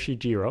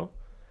 Hoshijiro,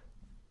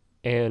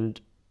 and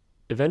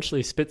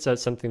eventually spits out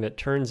something that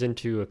turns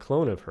into a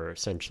clone of her,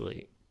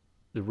 essentially.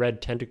 the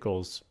red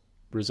tentacles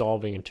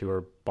resolving into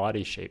her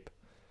body shape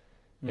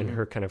and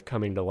her kind of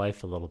coming to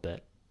life a little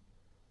bit.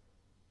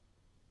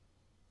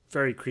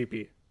 Very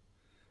creepy.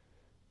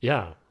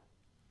 Yeah.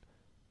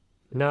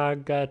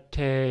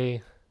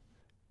 Nagate,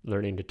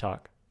 learning to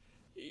talk.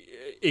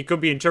 It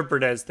could be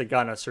interpreted as the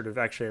Ghana sort of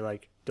actually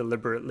like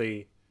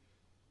deliberately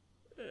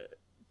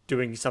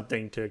doing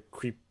something to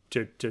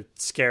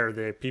scare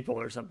the people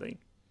or something.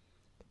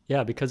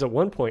 Yeah, because at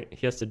one point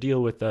he has to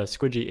deal with a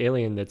squidgy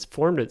alien that's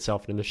formed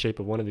itself in the shape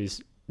of one of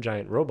these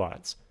giant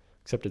robots,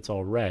 except it's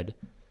all red,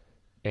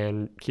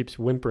 and keeps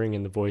whimpering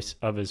in the voice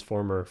of his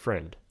former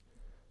friend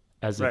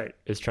as it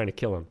is trying to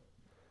kill him.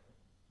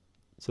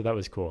 So that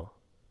was cool.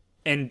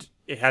 And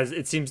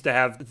it seems to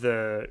have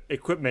the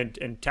equipment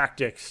and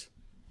tactics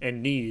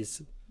and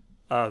knees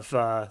of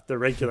the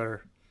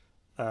regular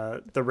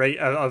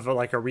of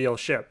like a real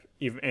ship,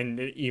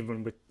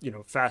 even with, you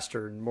know,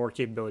 faster and more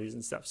capabilities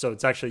and stuff. So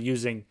it's actually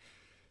using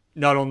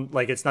not only,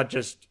 like, it's not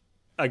just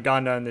a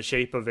Ghana in the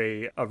shape of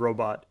a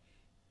robot.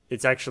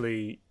 It's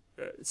actually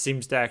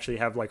seems to actually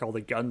have like all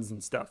the guns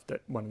and stuff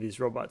that one of these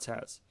robots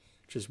has,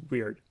 which is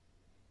weird.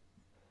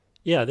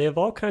 Yeah, they have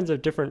all kinds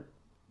of different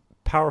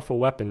powerful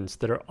weapons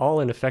that are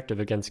all ineffective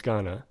against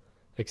Ghana,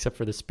 except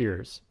for the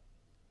spears.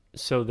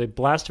 So they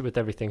blast it with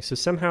everything. So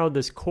somehow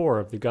this core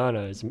of the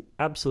Ghana is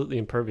absolutely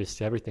impervious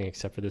to everything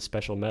except for this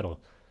special metal,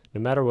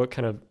 no matter what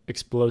kind of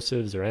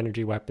explosives or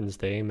energy weapons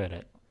they aim at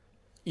it.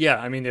 Yeah,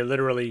 I mean, they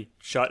literally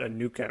shot a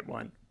nuke at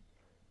one.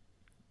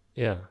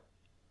 Yeah.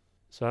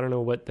 So I don't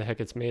know what the heck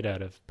it's made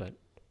out of, but...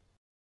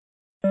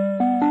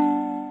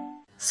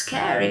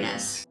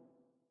 Scariness.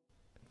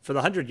 For the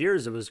 100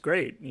 years, it was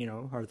great. You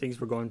know, our things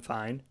were going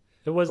fine.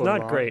 It was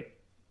not great.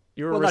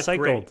 You were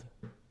recycled.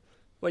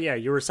 Well, yeah,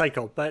 you were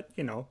recycled, but,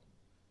 you know,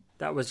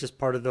 that was just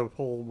part of the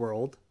whole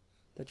world.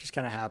 That just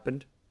kind of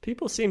happened.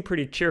 People seem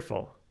pretty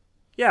cheerful.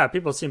 Yeah,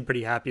 people seem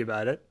pretty happy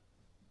about it.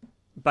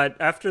 But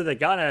after the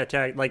Ghana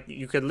attack, like,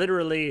 you could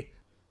literally,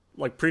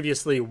 like,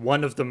 previously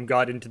one of them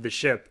got into the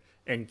ship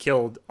and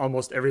killed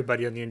almost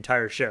everybody on the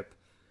entire ship.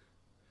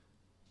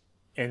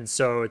 And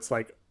so it's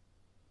like,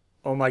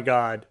 oh my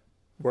God,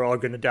 we're all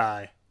going to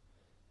die.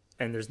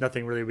 And there's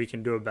nothing really we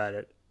can do about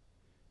it.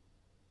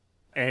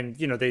 And,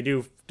 you know, they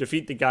do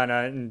defeat the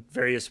Ghana in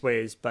various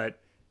ways, but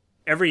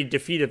every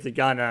defeat of the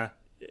Ghana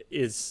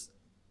is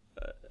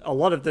a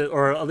lot of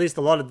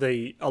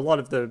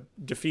the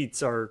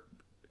defeats are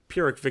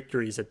Pyrrhic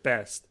victories at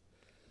best.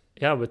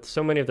 Yeah, with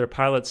so many of their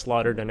pilots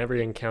slaughtered on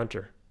every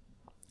encounter.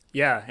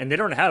 Yeah, and they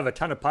don't have a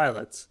ton of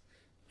pilots.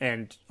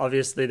 And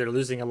obviously they're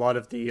losing a lot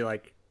of the,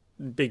 like,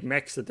 big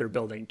mechs that they're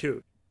building,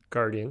 too.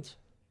 Guardians.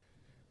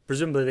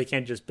 Presumably they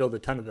can't just build a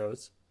ton of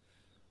those.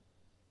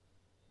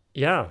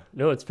 Yeah,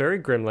 no, it's very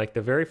grim. Like,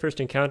 the very first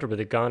encounter with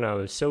the Ghana, I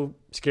was so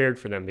scared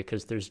for them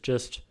because there's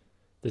just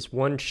this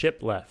one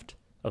ship left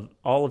of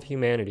all of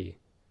humanity,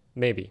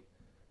 maybe.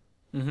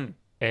 Mm-hmm.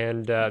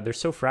 And they're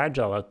so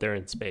fragile out there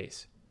in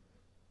space.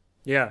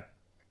 Yeah.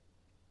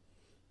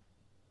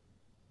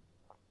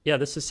 Yeah,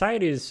 the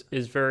society is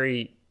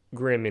very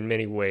grim in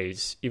many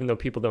ways, even though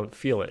people don't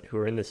feel it who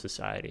are in the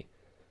society.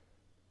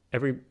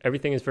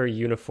 Everything is very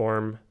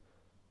uniform.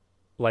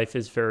 Life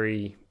is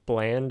very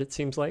bland, it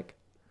seems like.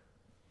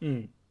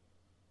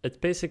 It's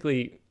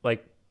basically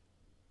like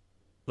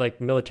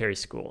military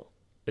school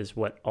is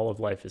what all of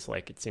life is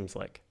like, it seems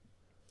like.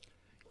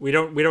 We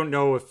don't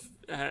know if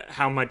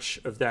how much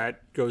of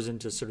that goes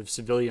into sort of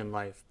civilian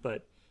life,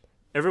 but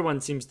everyone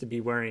seems to be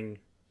wearing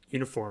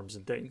uniforms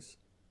and things.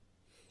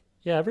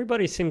 Yeah,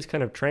 everybody seems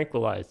kind of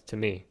tranquilized to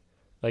me.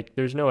 Like,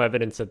 there's no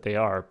evidence that they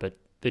are, but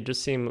they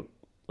just seem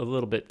a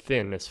little bit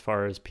thin as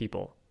far as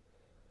people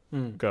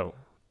go.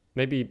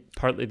 Maybe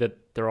partly that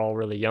they're all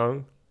really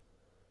young.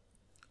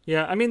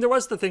 Yeah, I mean, there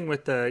was the thing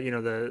with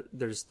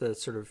there's the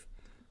sort of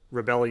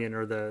rebellion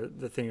or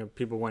the thing of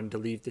people wanting to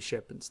leave the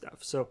ship and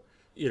stuff. So,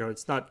 you know,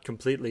 it's not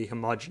completely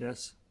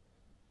homogenous.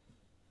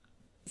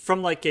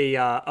 From like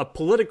a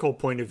political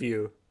point of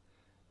view,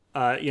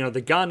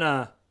 the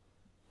Ghana,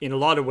 in a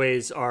lot of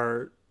ways,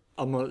 are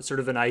almost sort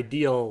of an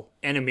ideal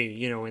enemy,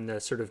 you know, in the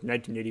sort of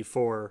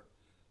 1984,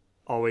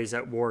 always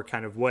at war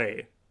kind of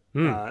way,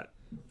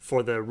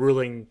 for the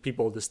ruling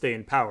people to stay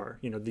in power.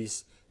 You know,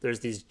 there's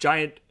these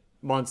giant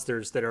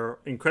monsters that are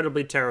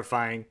incredibly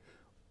terrifying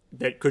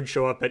that could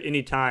show up at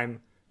any time,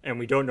 and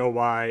we don't know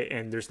why,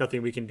 and there's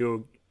nothing we can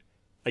do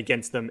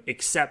against them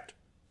except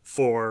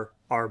for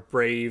our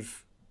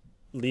brave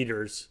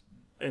leaders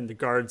and the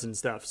guards and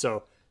stuff.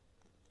 So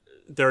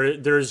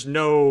there's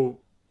no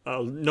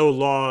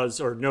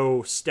laws or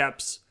no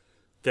steps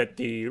that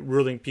the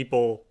ruling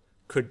people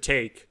could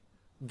take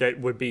that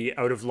would be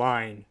out of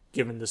line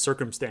given the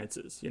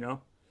circumstances, you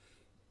know?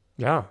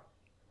 Yeah.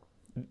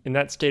 In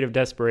that state of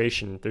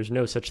desperation, there's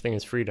no such thing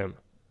as freedom.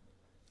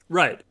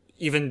 Right.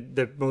 Even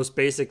the most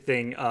basic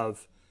thing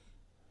of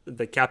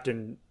the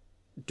captain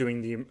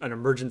doing an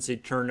emergency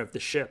turn of the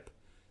ship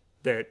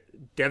that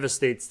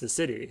devastates the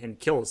city and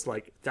kills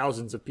like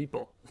thousands of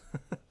people.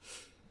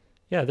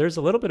 Yeah, there's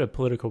a little bit of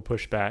political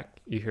pushback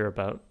you hear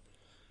about.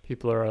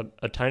 People are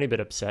a tiny bit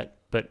upset,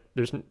 but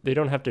they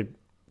don't have to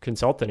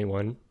consult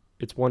anyone.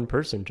 It's one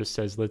person just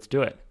says, let's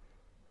do it.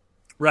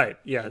 Right.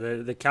 Yeah.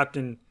 The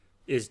captain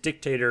is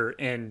dictator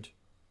and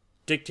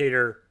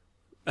dictator.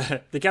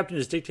 The captain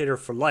is dictator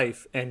for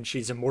life, and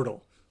she's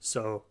immortal.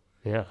 So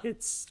yeah,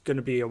 it's going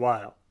to be a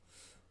while.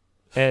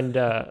 And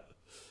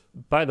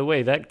by the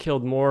way, that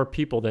killed more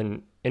people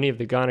than any of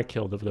the Ghana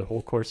killed over the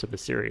whole course of the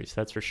series.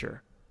 That's for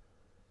sure.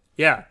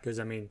 Yeah, because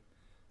I mean,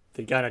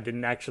 the Ghana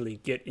didn't actually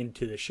get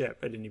into the ship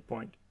at any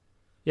point.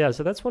 Yeah,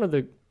 so that's one of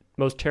the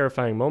most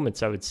terrifying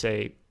moments, I would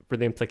say, for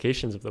the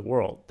implications of the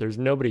world. There's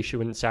nobody she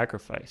wouldn't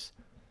sacrifice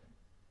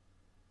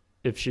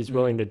if she's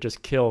willing to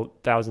just kill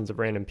thousands of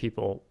random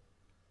people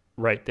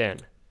right then.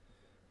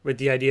 With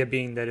the idea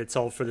being that it's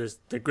all for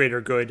the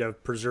greater good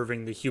of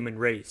preserving the human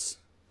race,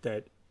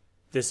 that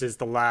this is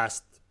the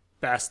last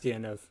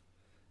bastion of...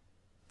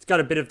 It's got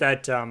a bit of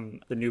that,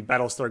 the new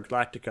Battlestar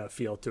Galactica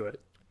feel to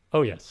it.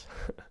 Oh, yes.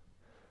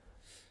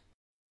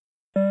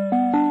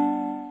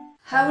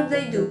 How would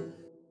they do?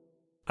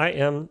 I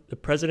am the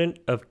president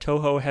of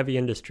Toho Heavy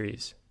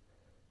Industries,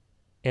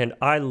 and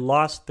I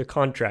lost the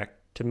contract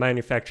to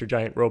manufacture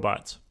giant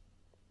robots.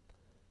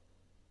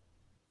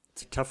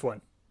 It's a tough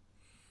one.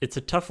 It's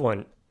a tough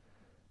one.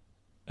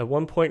 At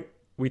one point,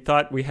 we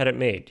thought we had it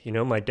made. You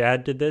know, my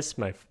dad did this,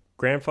 my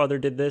grandfather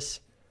did this.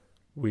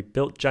 We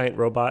built giant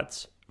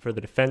robots for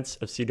the defense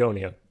of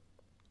Sidonia.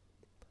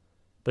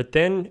 But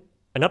then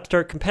an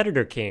upstart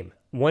competitor came.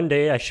 One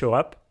day I show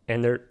up,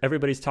 and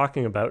everybody's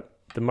talking about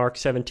the Mark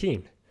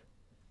 17.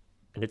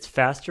 And it's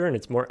faster and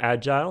it's more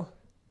agile.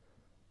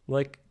 I'm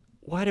like,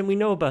 why didn't we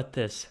know about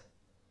this?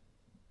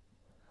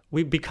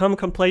 We've become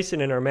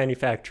complacent in our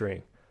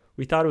manufacturing.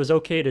 We thought it was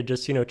okay to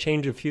just,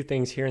 change a few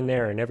things here and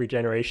there in every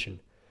generation.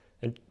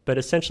 But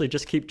essentially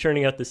just keep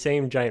churning out the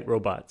same giant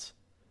robots.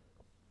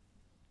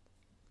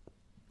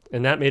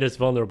 And that made us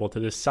vulnerable to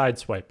this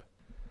sideswipe.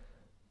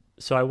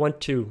 So I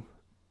want to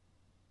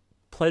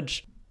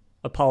pledge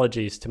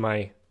apologies to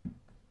my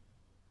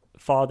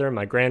father,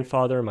 my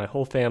grandfather, my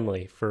whole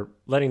family for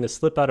letting this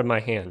slip out of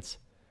my hands.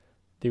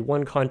 The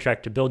one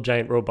contract to build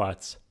giant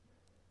robots,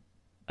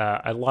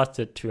 I lost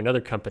it to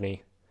another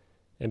company.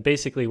 And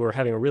basically we're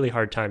having a really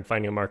hard time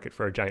finding a market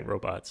for our giant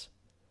robots.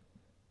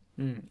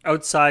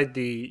 Outside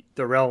the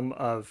realm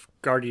of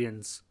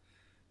Guardians,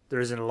 there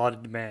isn't a lot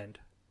of demand.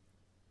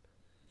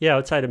 Yeah,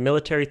 outside of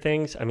military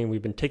things, I mean,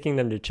 we've been taking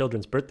them to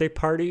children's birthday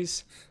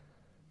parties,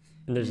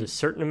 and there's a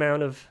certain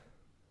amount of...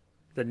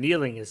 The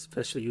kneeling is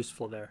especially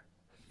useful there.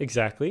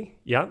 Exactly,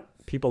 yeah.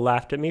 People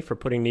laughed at me for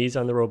putting knees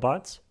on the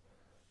robots.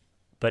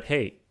 But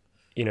hey,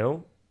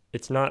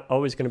 it's not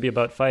always going to be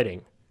about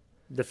fighting.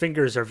 The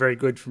fingers are very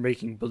good for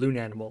making balloon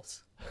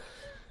animals.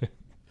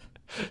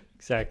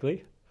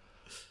 Exactly.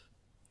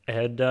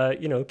 And,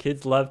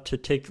 kids love to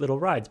take little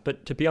rides.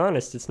 But to be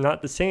honest, it's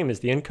not the same as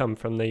the income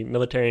from the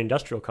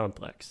military-industrial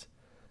complex.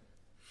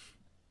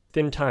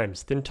 Thin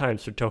times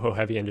for Toho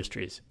Heavy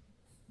Industries.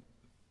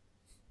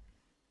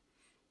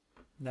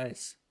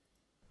 Nice.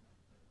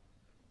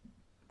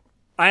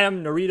 I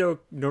am Norio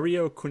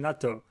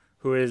Kunato,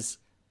 who is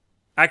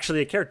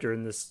actually a character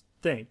in this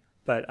thing.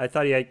 But I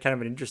thought he had kind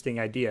of an interesting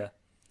idea.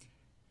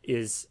 He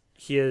is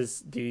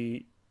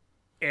the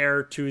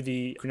heir to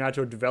the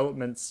Kunato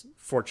Development's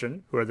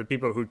fortune, who are the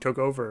people who took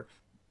over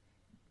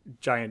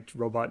giant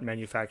robot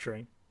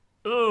manufacturing.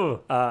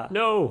 Oh,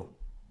 no.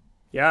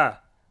 Yeah.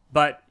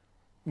 But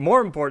more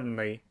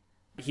importantly,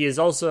 he is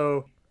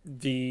also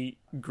the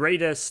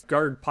greatest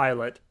guard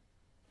pilot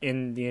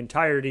in the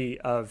entirety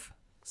of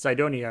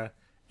Sidonia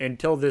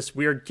until this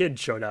weird kid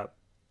showed up,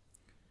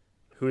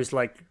 who is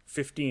like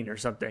 15 or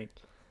something.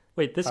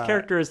 Wait, this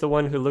character is the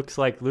one who looks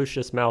like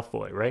Lucius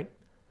Malfoy, right?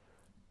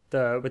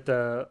 With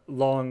the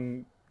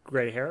long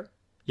gray hair?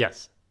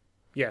 Yes.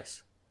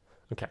 Yes.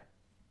 Okay.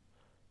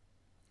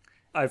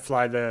 I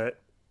fly the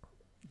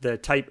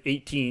Type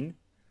 18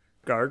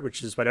 guard,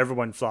 which is what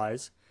everyone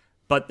flies.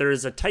 But there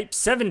is a Type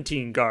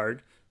 17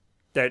 guard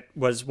that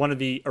was one of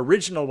the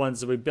original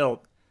ones that we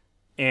built.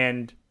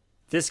 And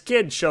this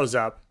kid shows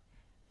up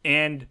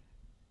and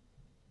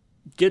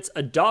gets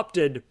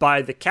adopted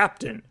by the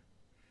captain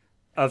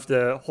of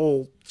the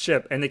whole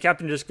ship. And the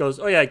captain just goes,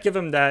 oh yeah, give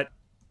him that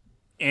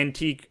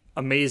antique,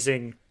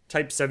 amazing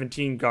Type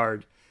 17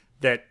 guard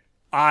that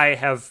I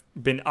have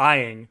been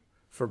eyeing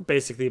for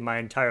basically my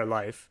entire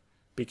life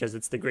because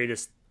it's the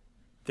greatest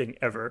thing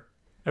ever.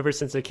 Ever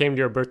since it came to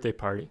your birthday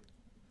party.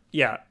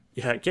 Yeah,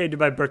 it came to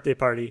my birthday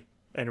party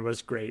and it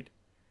was great.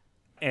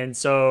 And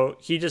so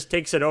he just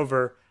takes it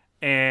over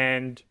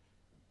and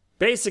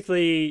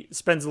basically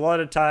spends a lot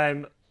of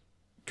time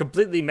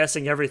completely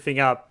messing everything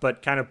up,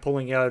 but kind of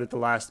pulling out at the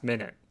last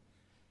minute.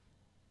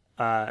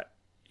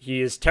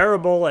 He is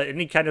terrible at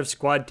any kind of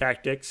squad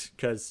tactics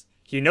because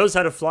he knows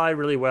how to fly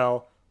really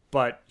well,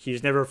 but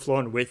he's never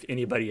flown with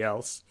anybody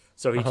else.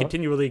 So he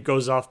continually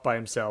goes off by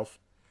himself.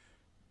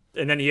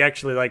 And then he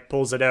actually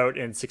pulls it out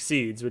and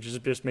succeeds, which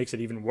just makes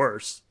it even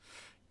worse.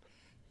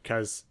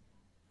 Because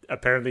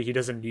apparently he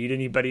doesn't need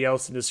anybody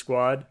else in his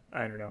squad.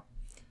 I don't know.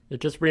 It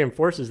just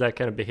reinforces that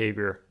kind of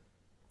behavior.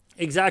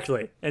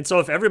 Exactly. And so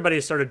if everybody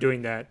started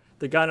doing that,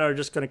 the Ghana are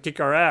just going to kick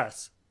our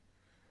ass.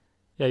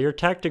 Yeah, your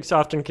tactics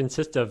often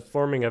consist of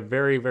forming a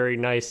very, very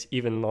nice,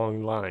 even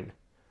long line.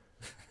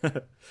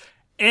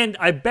 And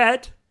I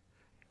bet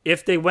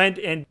if they went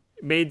and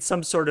made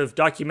some sort of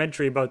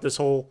documentary about this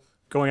whole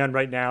going on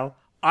right now,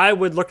 I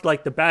would look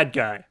like the bad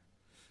guy.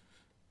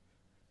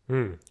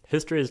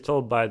 History is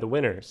told by the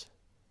winners.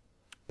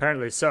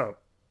 Apparently so.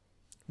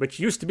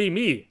 Which used to be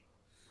me.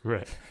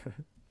 Right.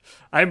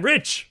 I'm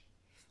rich.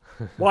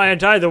 Why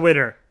aren't I the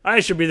winner? I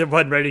should be the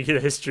one writing the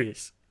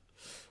histories.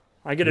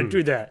 I'm going to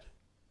do that.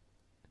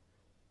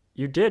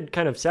 You did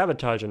kind of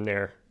sabotage him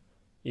there.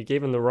 You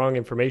gave him the wrong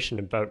information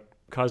about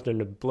caused him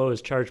to blow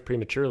his charge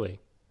prematurely.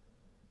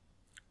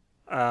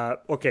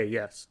 Okay,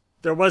 yes.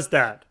 There was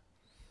that.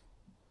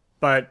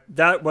 But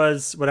that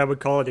was what I would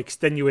call an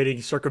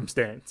extenuating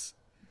circumstance.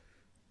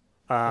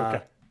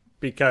 Okay.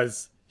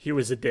 Because he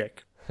was a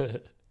dick.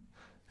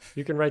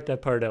 You can write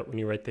that part out when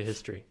you write the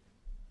history.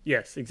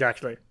 Yes,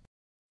 exactly.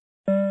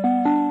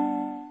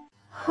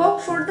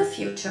 Hope for the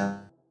future.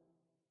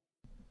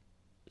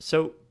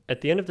 So, at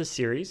the end of the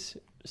series,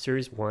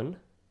 Series 1,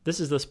 this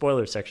is the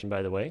spoiler section,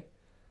 by the way,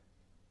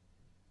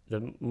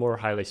 the more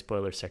highly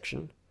spoiler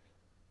section.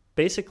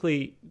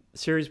 Basically,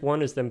 Series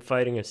 1 is them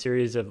fighting a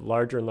series of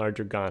larger and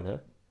larger Ghana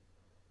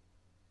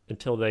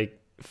until they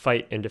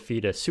fight and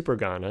defeat a super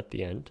Ghana at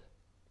the end.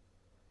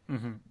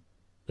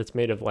 That's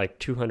made of like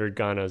 200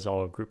 Ghanas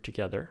all grouped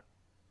together.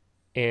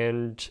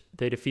 And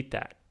they defeat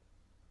that.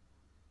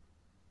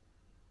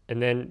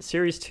 And then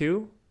Series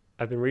 2,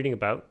 I've been reading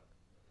about,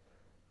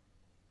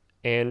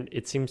 and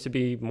it seems to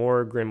be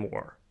more Grim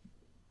War.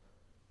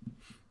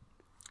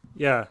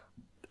 Yeah.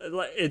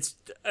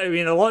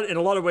 In a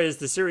lot of ways,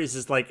 the series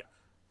is like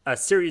a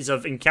series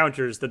of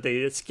encounters that they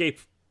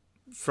escape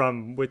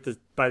from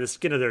by the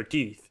skin of their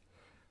teeth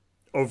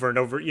over and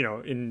over,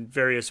 in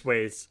various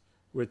ways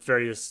with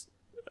various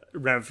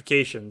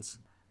ramifications.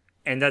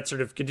 And that sort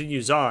of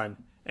continues on.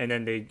 And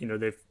then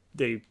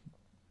they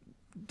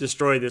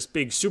destroy this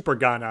big super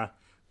Ghana.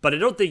 But I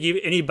don't think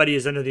anybody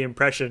is under the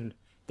impression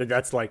that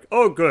that's like,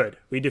 oh, good,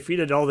 we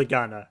defeated all the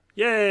Ghana.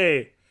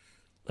 Yay!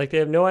 Like, they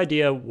have no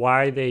idea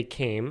why they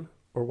came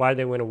or why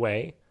they went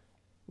away,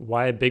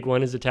 why a big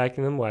one is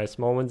attacking them, why a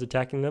small one's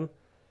attacking them.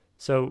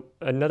 So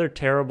another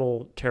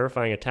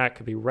terrifying attack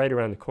could be right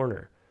around the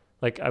corner.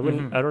 Like, I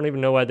don't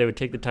even know why they would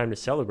take the time to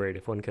celebrate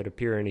if one could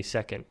appear any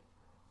second.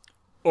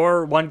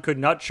 Or one could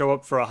not show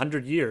up for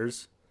 100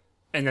 years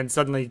and then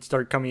suddenly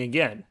start coming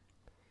again.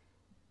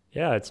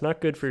 Yeah, it's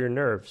not good for your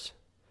nerves.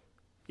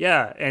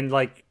 Yeah, and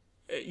like,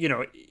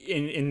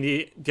 in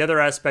the other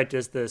aspect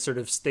is the sort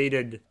of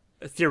stated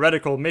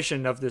theoretical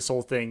mission of this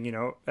whole thing,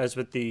 as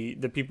with the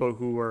people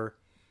who were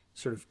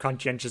sort of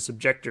conscientious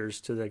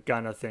objectors to the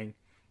Ghana thing,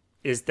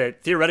 is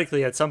that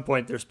theoretically at some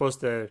point they're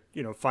supposed to,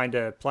 find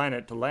a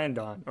planet to land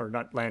on, or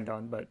not land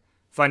on, but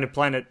find a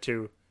planet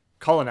to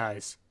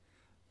colonize.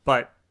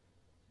 But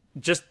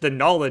just the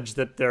knowledge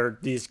that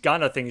these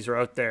Ghana things are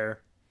out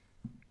there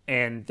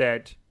and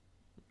that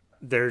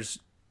there's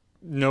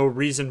no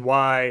reason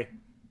why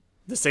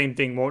the same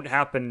thing won't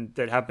happen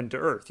that happened to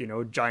Earth.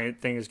 A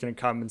giant thing is going to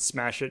come and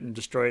smash it and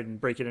destroy it and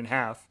break it in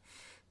half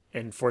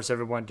and force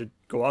everyone to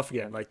go off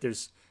again.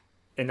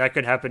 And that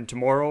could happen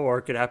tomorrow or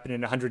it could happen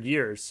in 100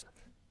 years.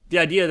 The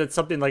idea that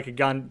something like a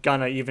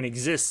Ghana even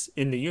exists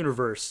in the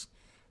universe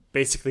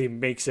basically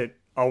makes it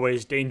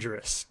always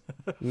dangerous.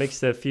 Makes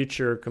the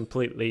future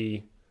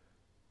completely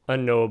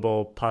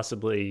unknowable,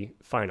 possibly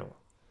final.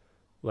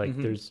 Like,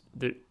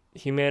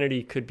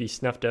 humanity could be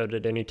snuffed out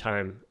at any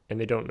time and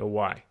they don't know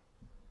why.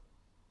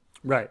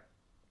 Right.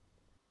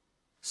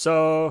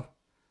 So,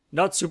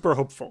 not super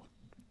hopeful.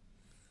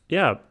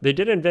 Yeah, they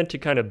did invent a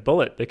kind of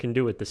bullet that can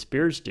do what the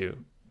spears do.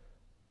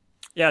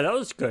 Yeah, that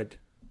was good.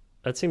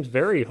 That seems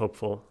very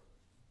hopeful.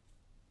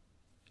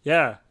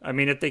 Yeah, I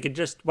mean, if they could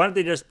why don't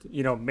they just,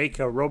 make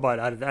a robot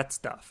out of that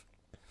stuff?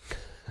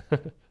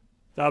 That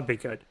would be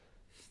good.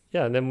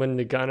 Yeah, and then when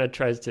the Ghana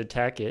tries to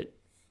attack it,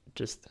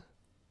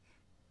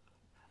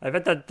 I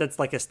bet that's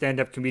like a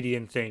stand-up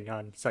comedian thing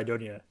on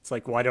Sidonia. It's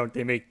like, why don't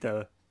they make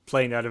the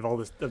plane out of all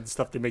the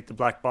stuff they make the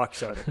black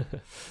box out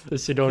of? The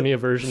Sidonia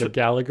version of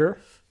Gallagher?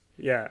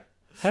 Yeah.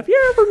 Have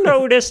you ever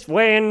noticed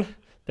when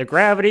the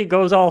gravity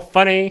goes all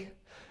funny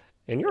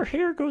and your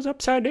hair goes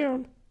upside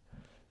down?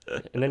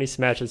 And then he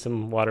smashes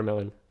some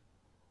watermelon.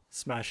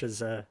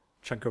 Smashes a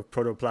chunk of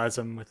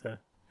protoplasm with a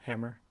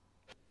hammer.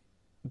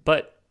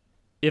 But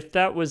if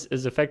that was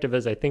as effective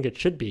as I think it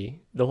should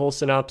be, the whole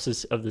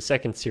synopsis of the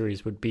second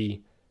series would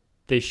be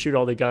they shoot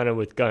all the Ghana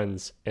with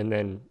guns and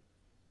then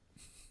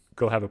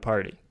go have a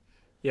party.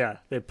 Yeah,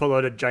 they pull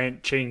out a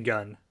giant chain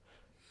gun.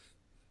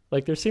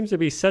 Like, there seems to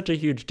be such a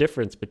huge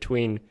difference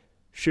between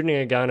shooting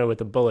a Ghana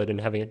with a bullet and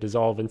having it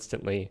dissolve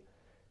instantly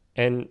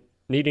and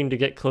needing to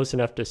get close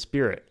enough to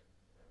spear it.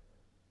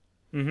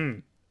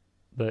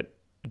 But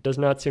it does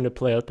not seem to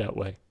play out that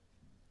way.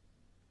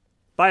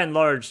 By and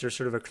large, they're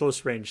sort of a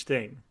close range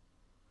thing.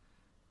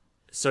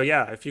 So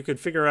yeah, if you could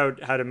figure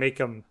out how to make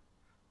them,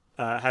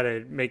 how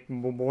to make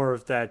more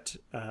of that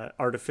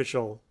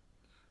artificial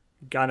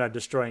Ghana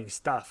destroying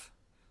stuff,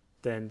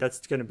 then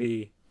that's going to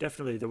be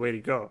definitely the way to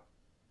go.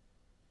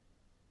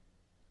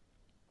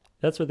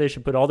 That's what they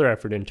should put all their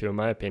effort into, in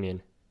my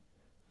opinion.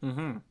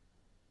 Mm-hmm.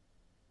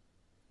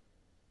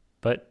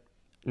 But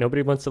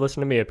nobody wants to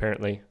listen to me,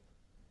 apparently.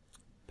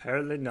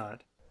 Apparently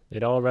not.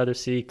 They'd all rather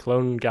see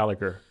Clone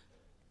Gallagher.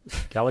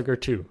 Gallagher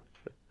 2.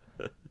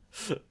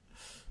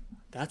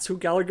 That's who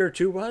Gallagher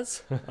 2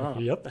 was? Oh,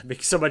 Yep. That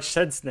makes so much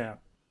sense now.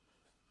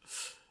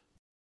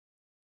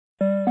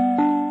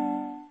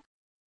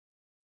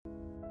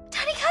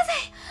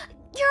 Tanikaze!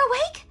 You're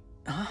awake?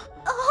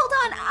 Hold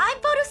on, I'm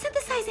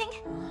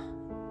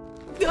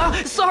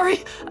photosynthesizing.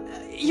 Sorry!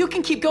 You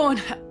can keep going.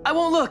 I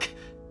won't look.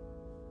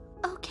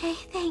 Okay,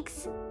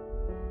 thanks.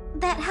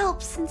 That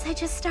helps since I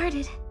just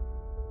started.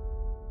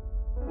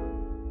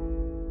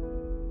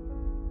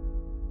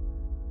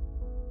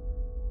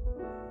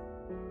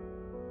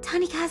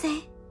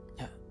 Tanikaze.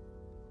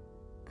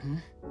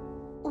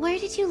 Where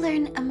did you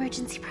learn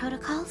emergency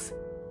protocols?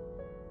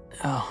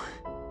 Oh.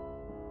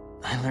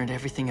 I learned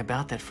everything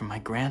about that from my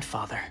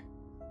grandfather.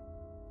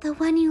 The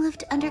one you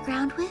lived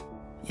underground with?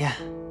 Yeah.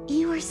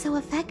 You were so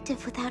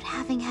effective without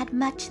having had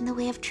much in the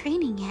way of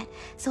training yet,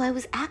 so I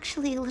was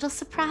actually a little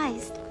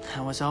surprised.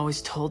 I was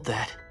always told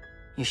that.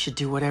 You should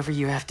do whatever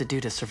you have to do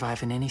to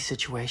survive in any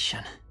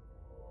situation.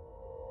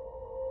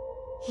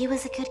 He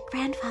was a good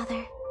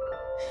grandfather.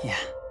 Yeah.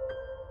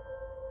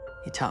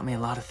 He taught me a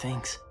lot of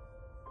things.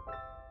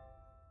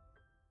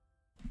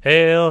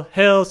 Hail,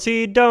 hail,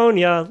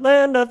 Sidonia,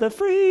 land of the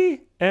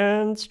free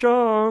and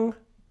strong.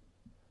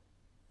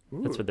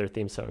 Ooh. That's what their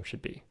theme song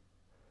should be.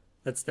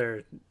 That's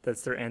their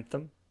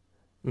anthem.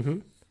 Mm-hmm.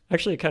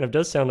 Actually, it kind of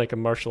does sound like a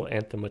martial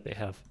anthem, what they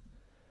have.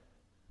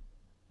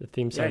 The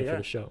theme song for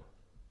the show.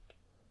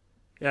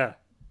 Yeah.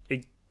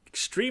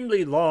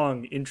 Extremely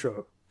long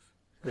intro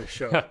to the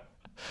show.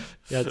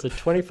 Yeah, it's a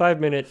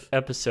 25-minute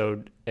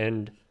episode,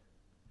 and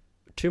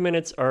 2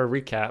 minutes are a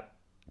recap,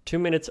 2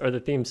 minutes are the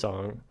theme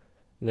song,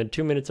 and then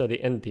 2 minutes are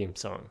the end theme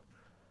song.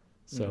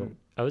 So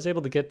I was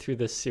able to get through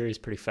this series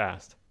pretty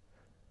fast.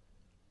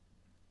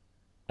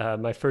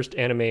 My first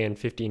anime in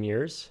 15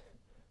 years.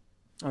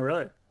 Oh,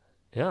 really?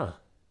 Yeah.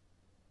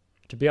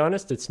 To be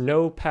honest, it's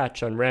no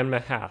patch on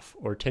Ranma Half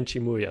or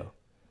Tenchi Muyo.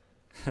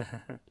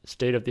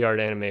 State-of-the-art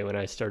anime when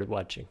I started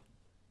watching.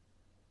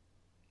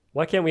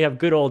 Why can't we have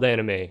good old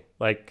anime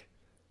like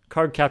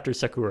Cardcaptor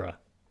Sakura?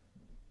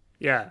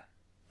 Yeah.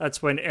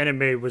 That's when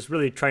anime was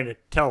really trying to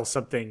tell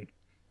something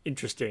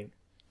interesting.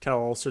 Tell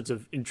all sorts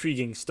of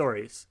intriguing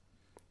stories.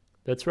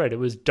 That's right. It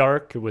was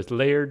dark. It was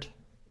layered.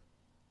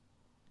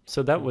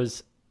 So that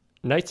was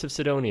Knights of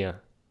Sidonia.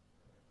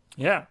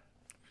 Yeah.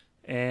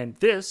 And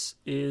this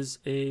is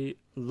a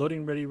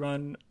Loading Ready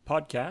Run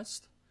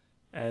podcast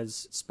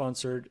as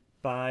sponsored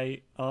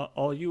by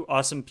all you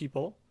awesome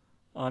people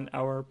on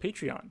our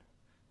Patreon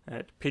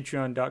at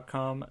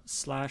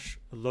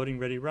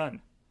patreon.com/loadingreadyrun.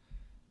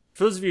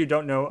 For those of you who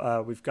don't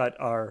know, we've got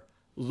our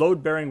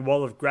load-bearing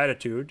wall of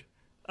gratitude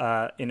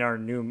in our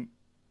new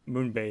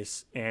moon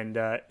base, and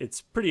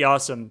it's pretty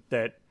awesome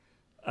that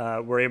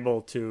we're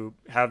able to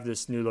have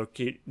this new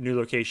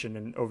location,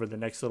 and over the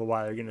next little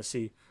while you're going to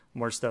see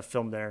more stuff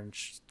filmed there, and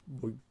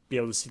we'll be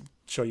able to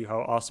show you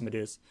how awesome it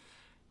is.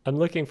 I'm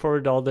looking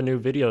forward to all the new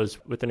videos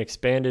with an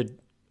expanded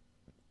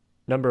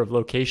number of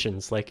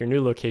locations, like your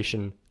new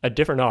location, a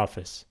different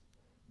office.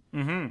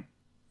 Mm-hmm.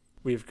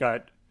 We've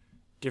got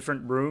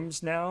different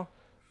rooms now.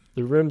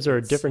 The rooms are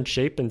a different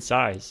shape and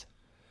size.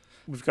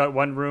 We've got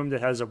one room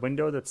that has a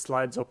window that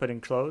slides open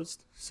and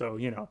closed. So,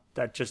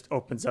 that just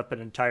opens up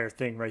an entire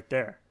thing right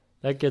there.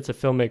 That gets a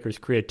filmmaker's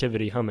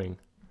creativity humming.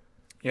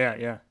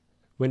 Yeah.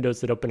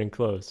 Windows that open and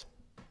close.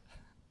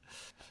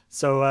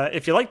 So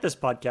if you like this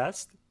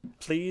podcast,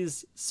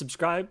 please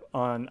subscribe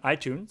on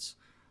iTunes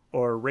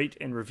or rate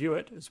and review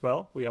it as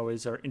well. We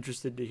always are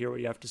interested to hear what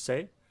you have to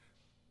say.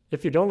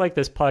 If you don't like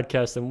this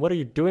podcast, then what are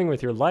you doing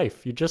with your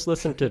life? You just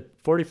listened to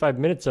 45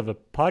 minutes of a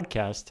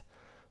podcast.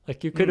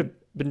 Like, you could have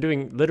been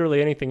doing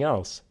literally anything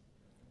else.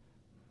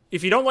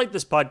 If you don't like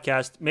this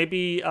podcast,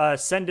 maybe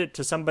send it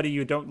to somebody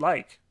you don't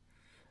like.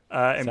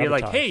 And be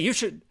like, hey, you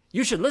should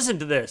listen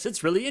to this.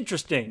 It's really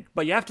interesting.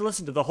 But you have to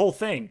listen to the whole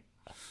thing.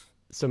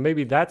 So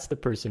maybe that's the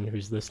person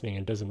who's listening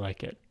and doesn't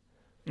like it.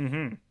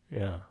 Mm-hmm.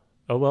 Yeah.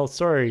 Oh, well,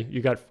 sorry,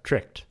 you got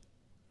tricked.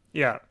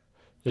 Yeah.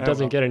 It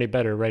doesn't get any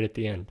better right at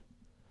the end.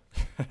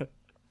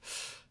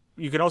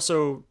 You can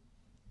also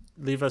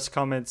leave us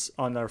comments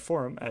on our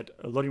forum at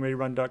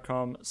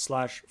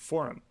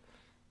loadingreadyrun.com/forum.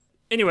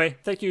 Anyway,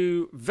 thank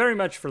you very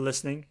much for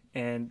listening,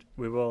 and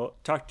we will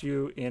talk to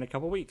you in a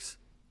couple weeks.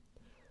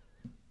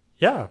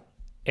 Yeah.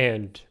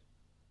 And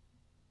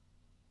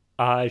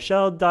I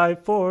shall die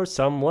for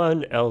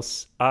someone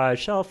else. I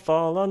shall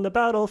fall on the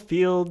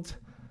battlefield.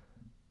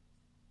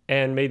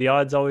 And may the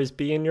odds always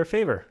be in your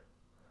favor.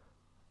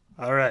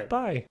 All right.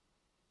 Bye.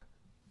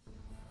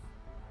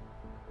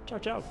 Ciao,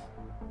 ciao.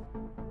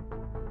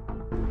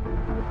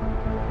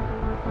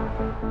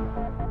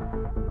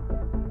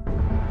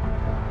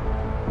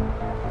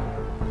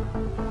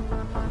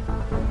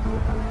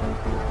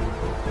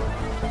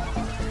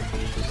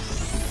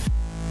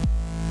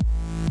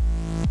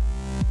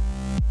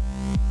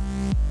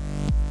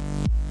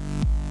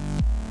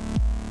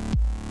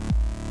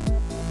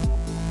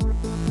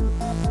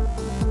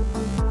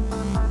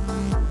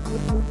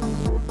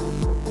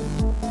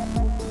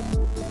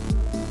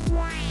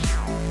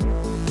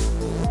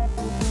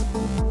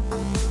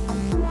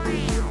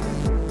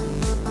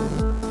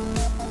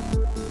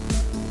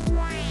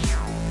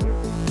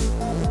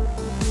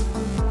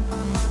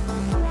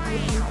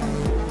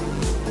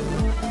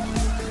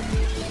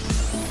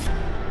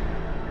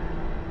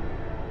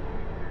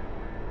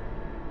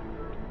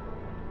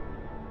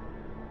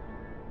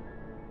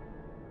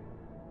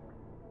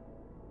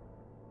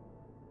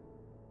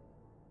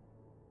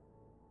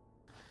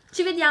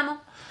 Ci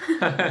vediamo.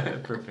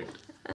 Perfect.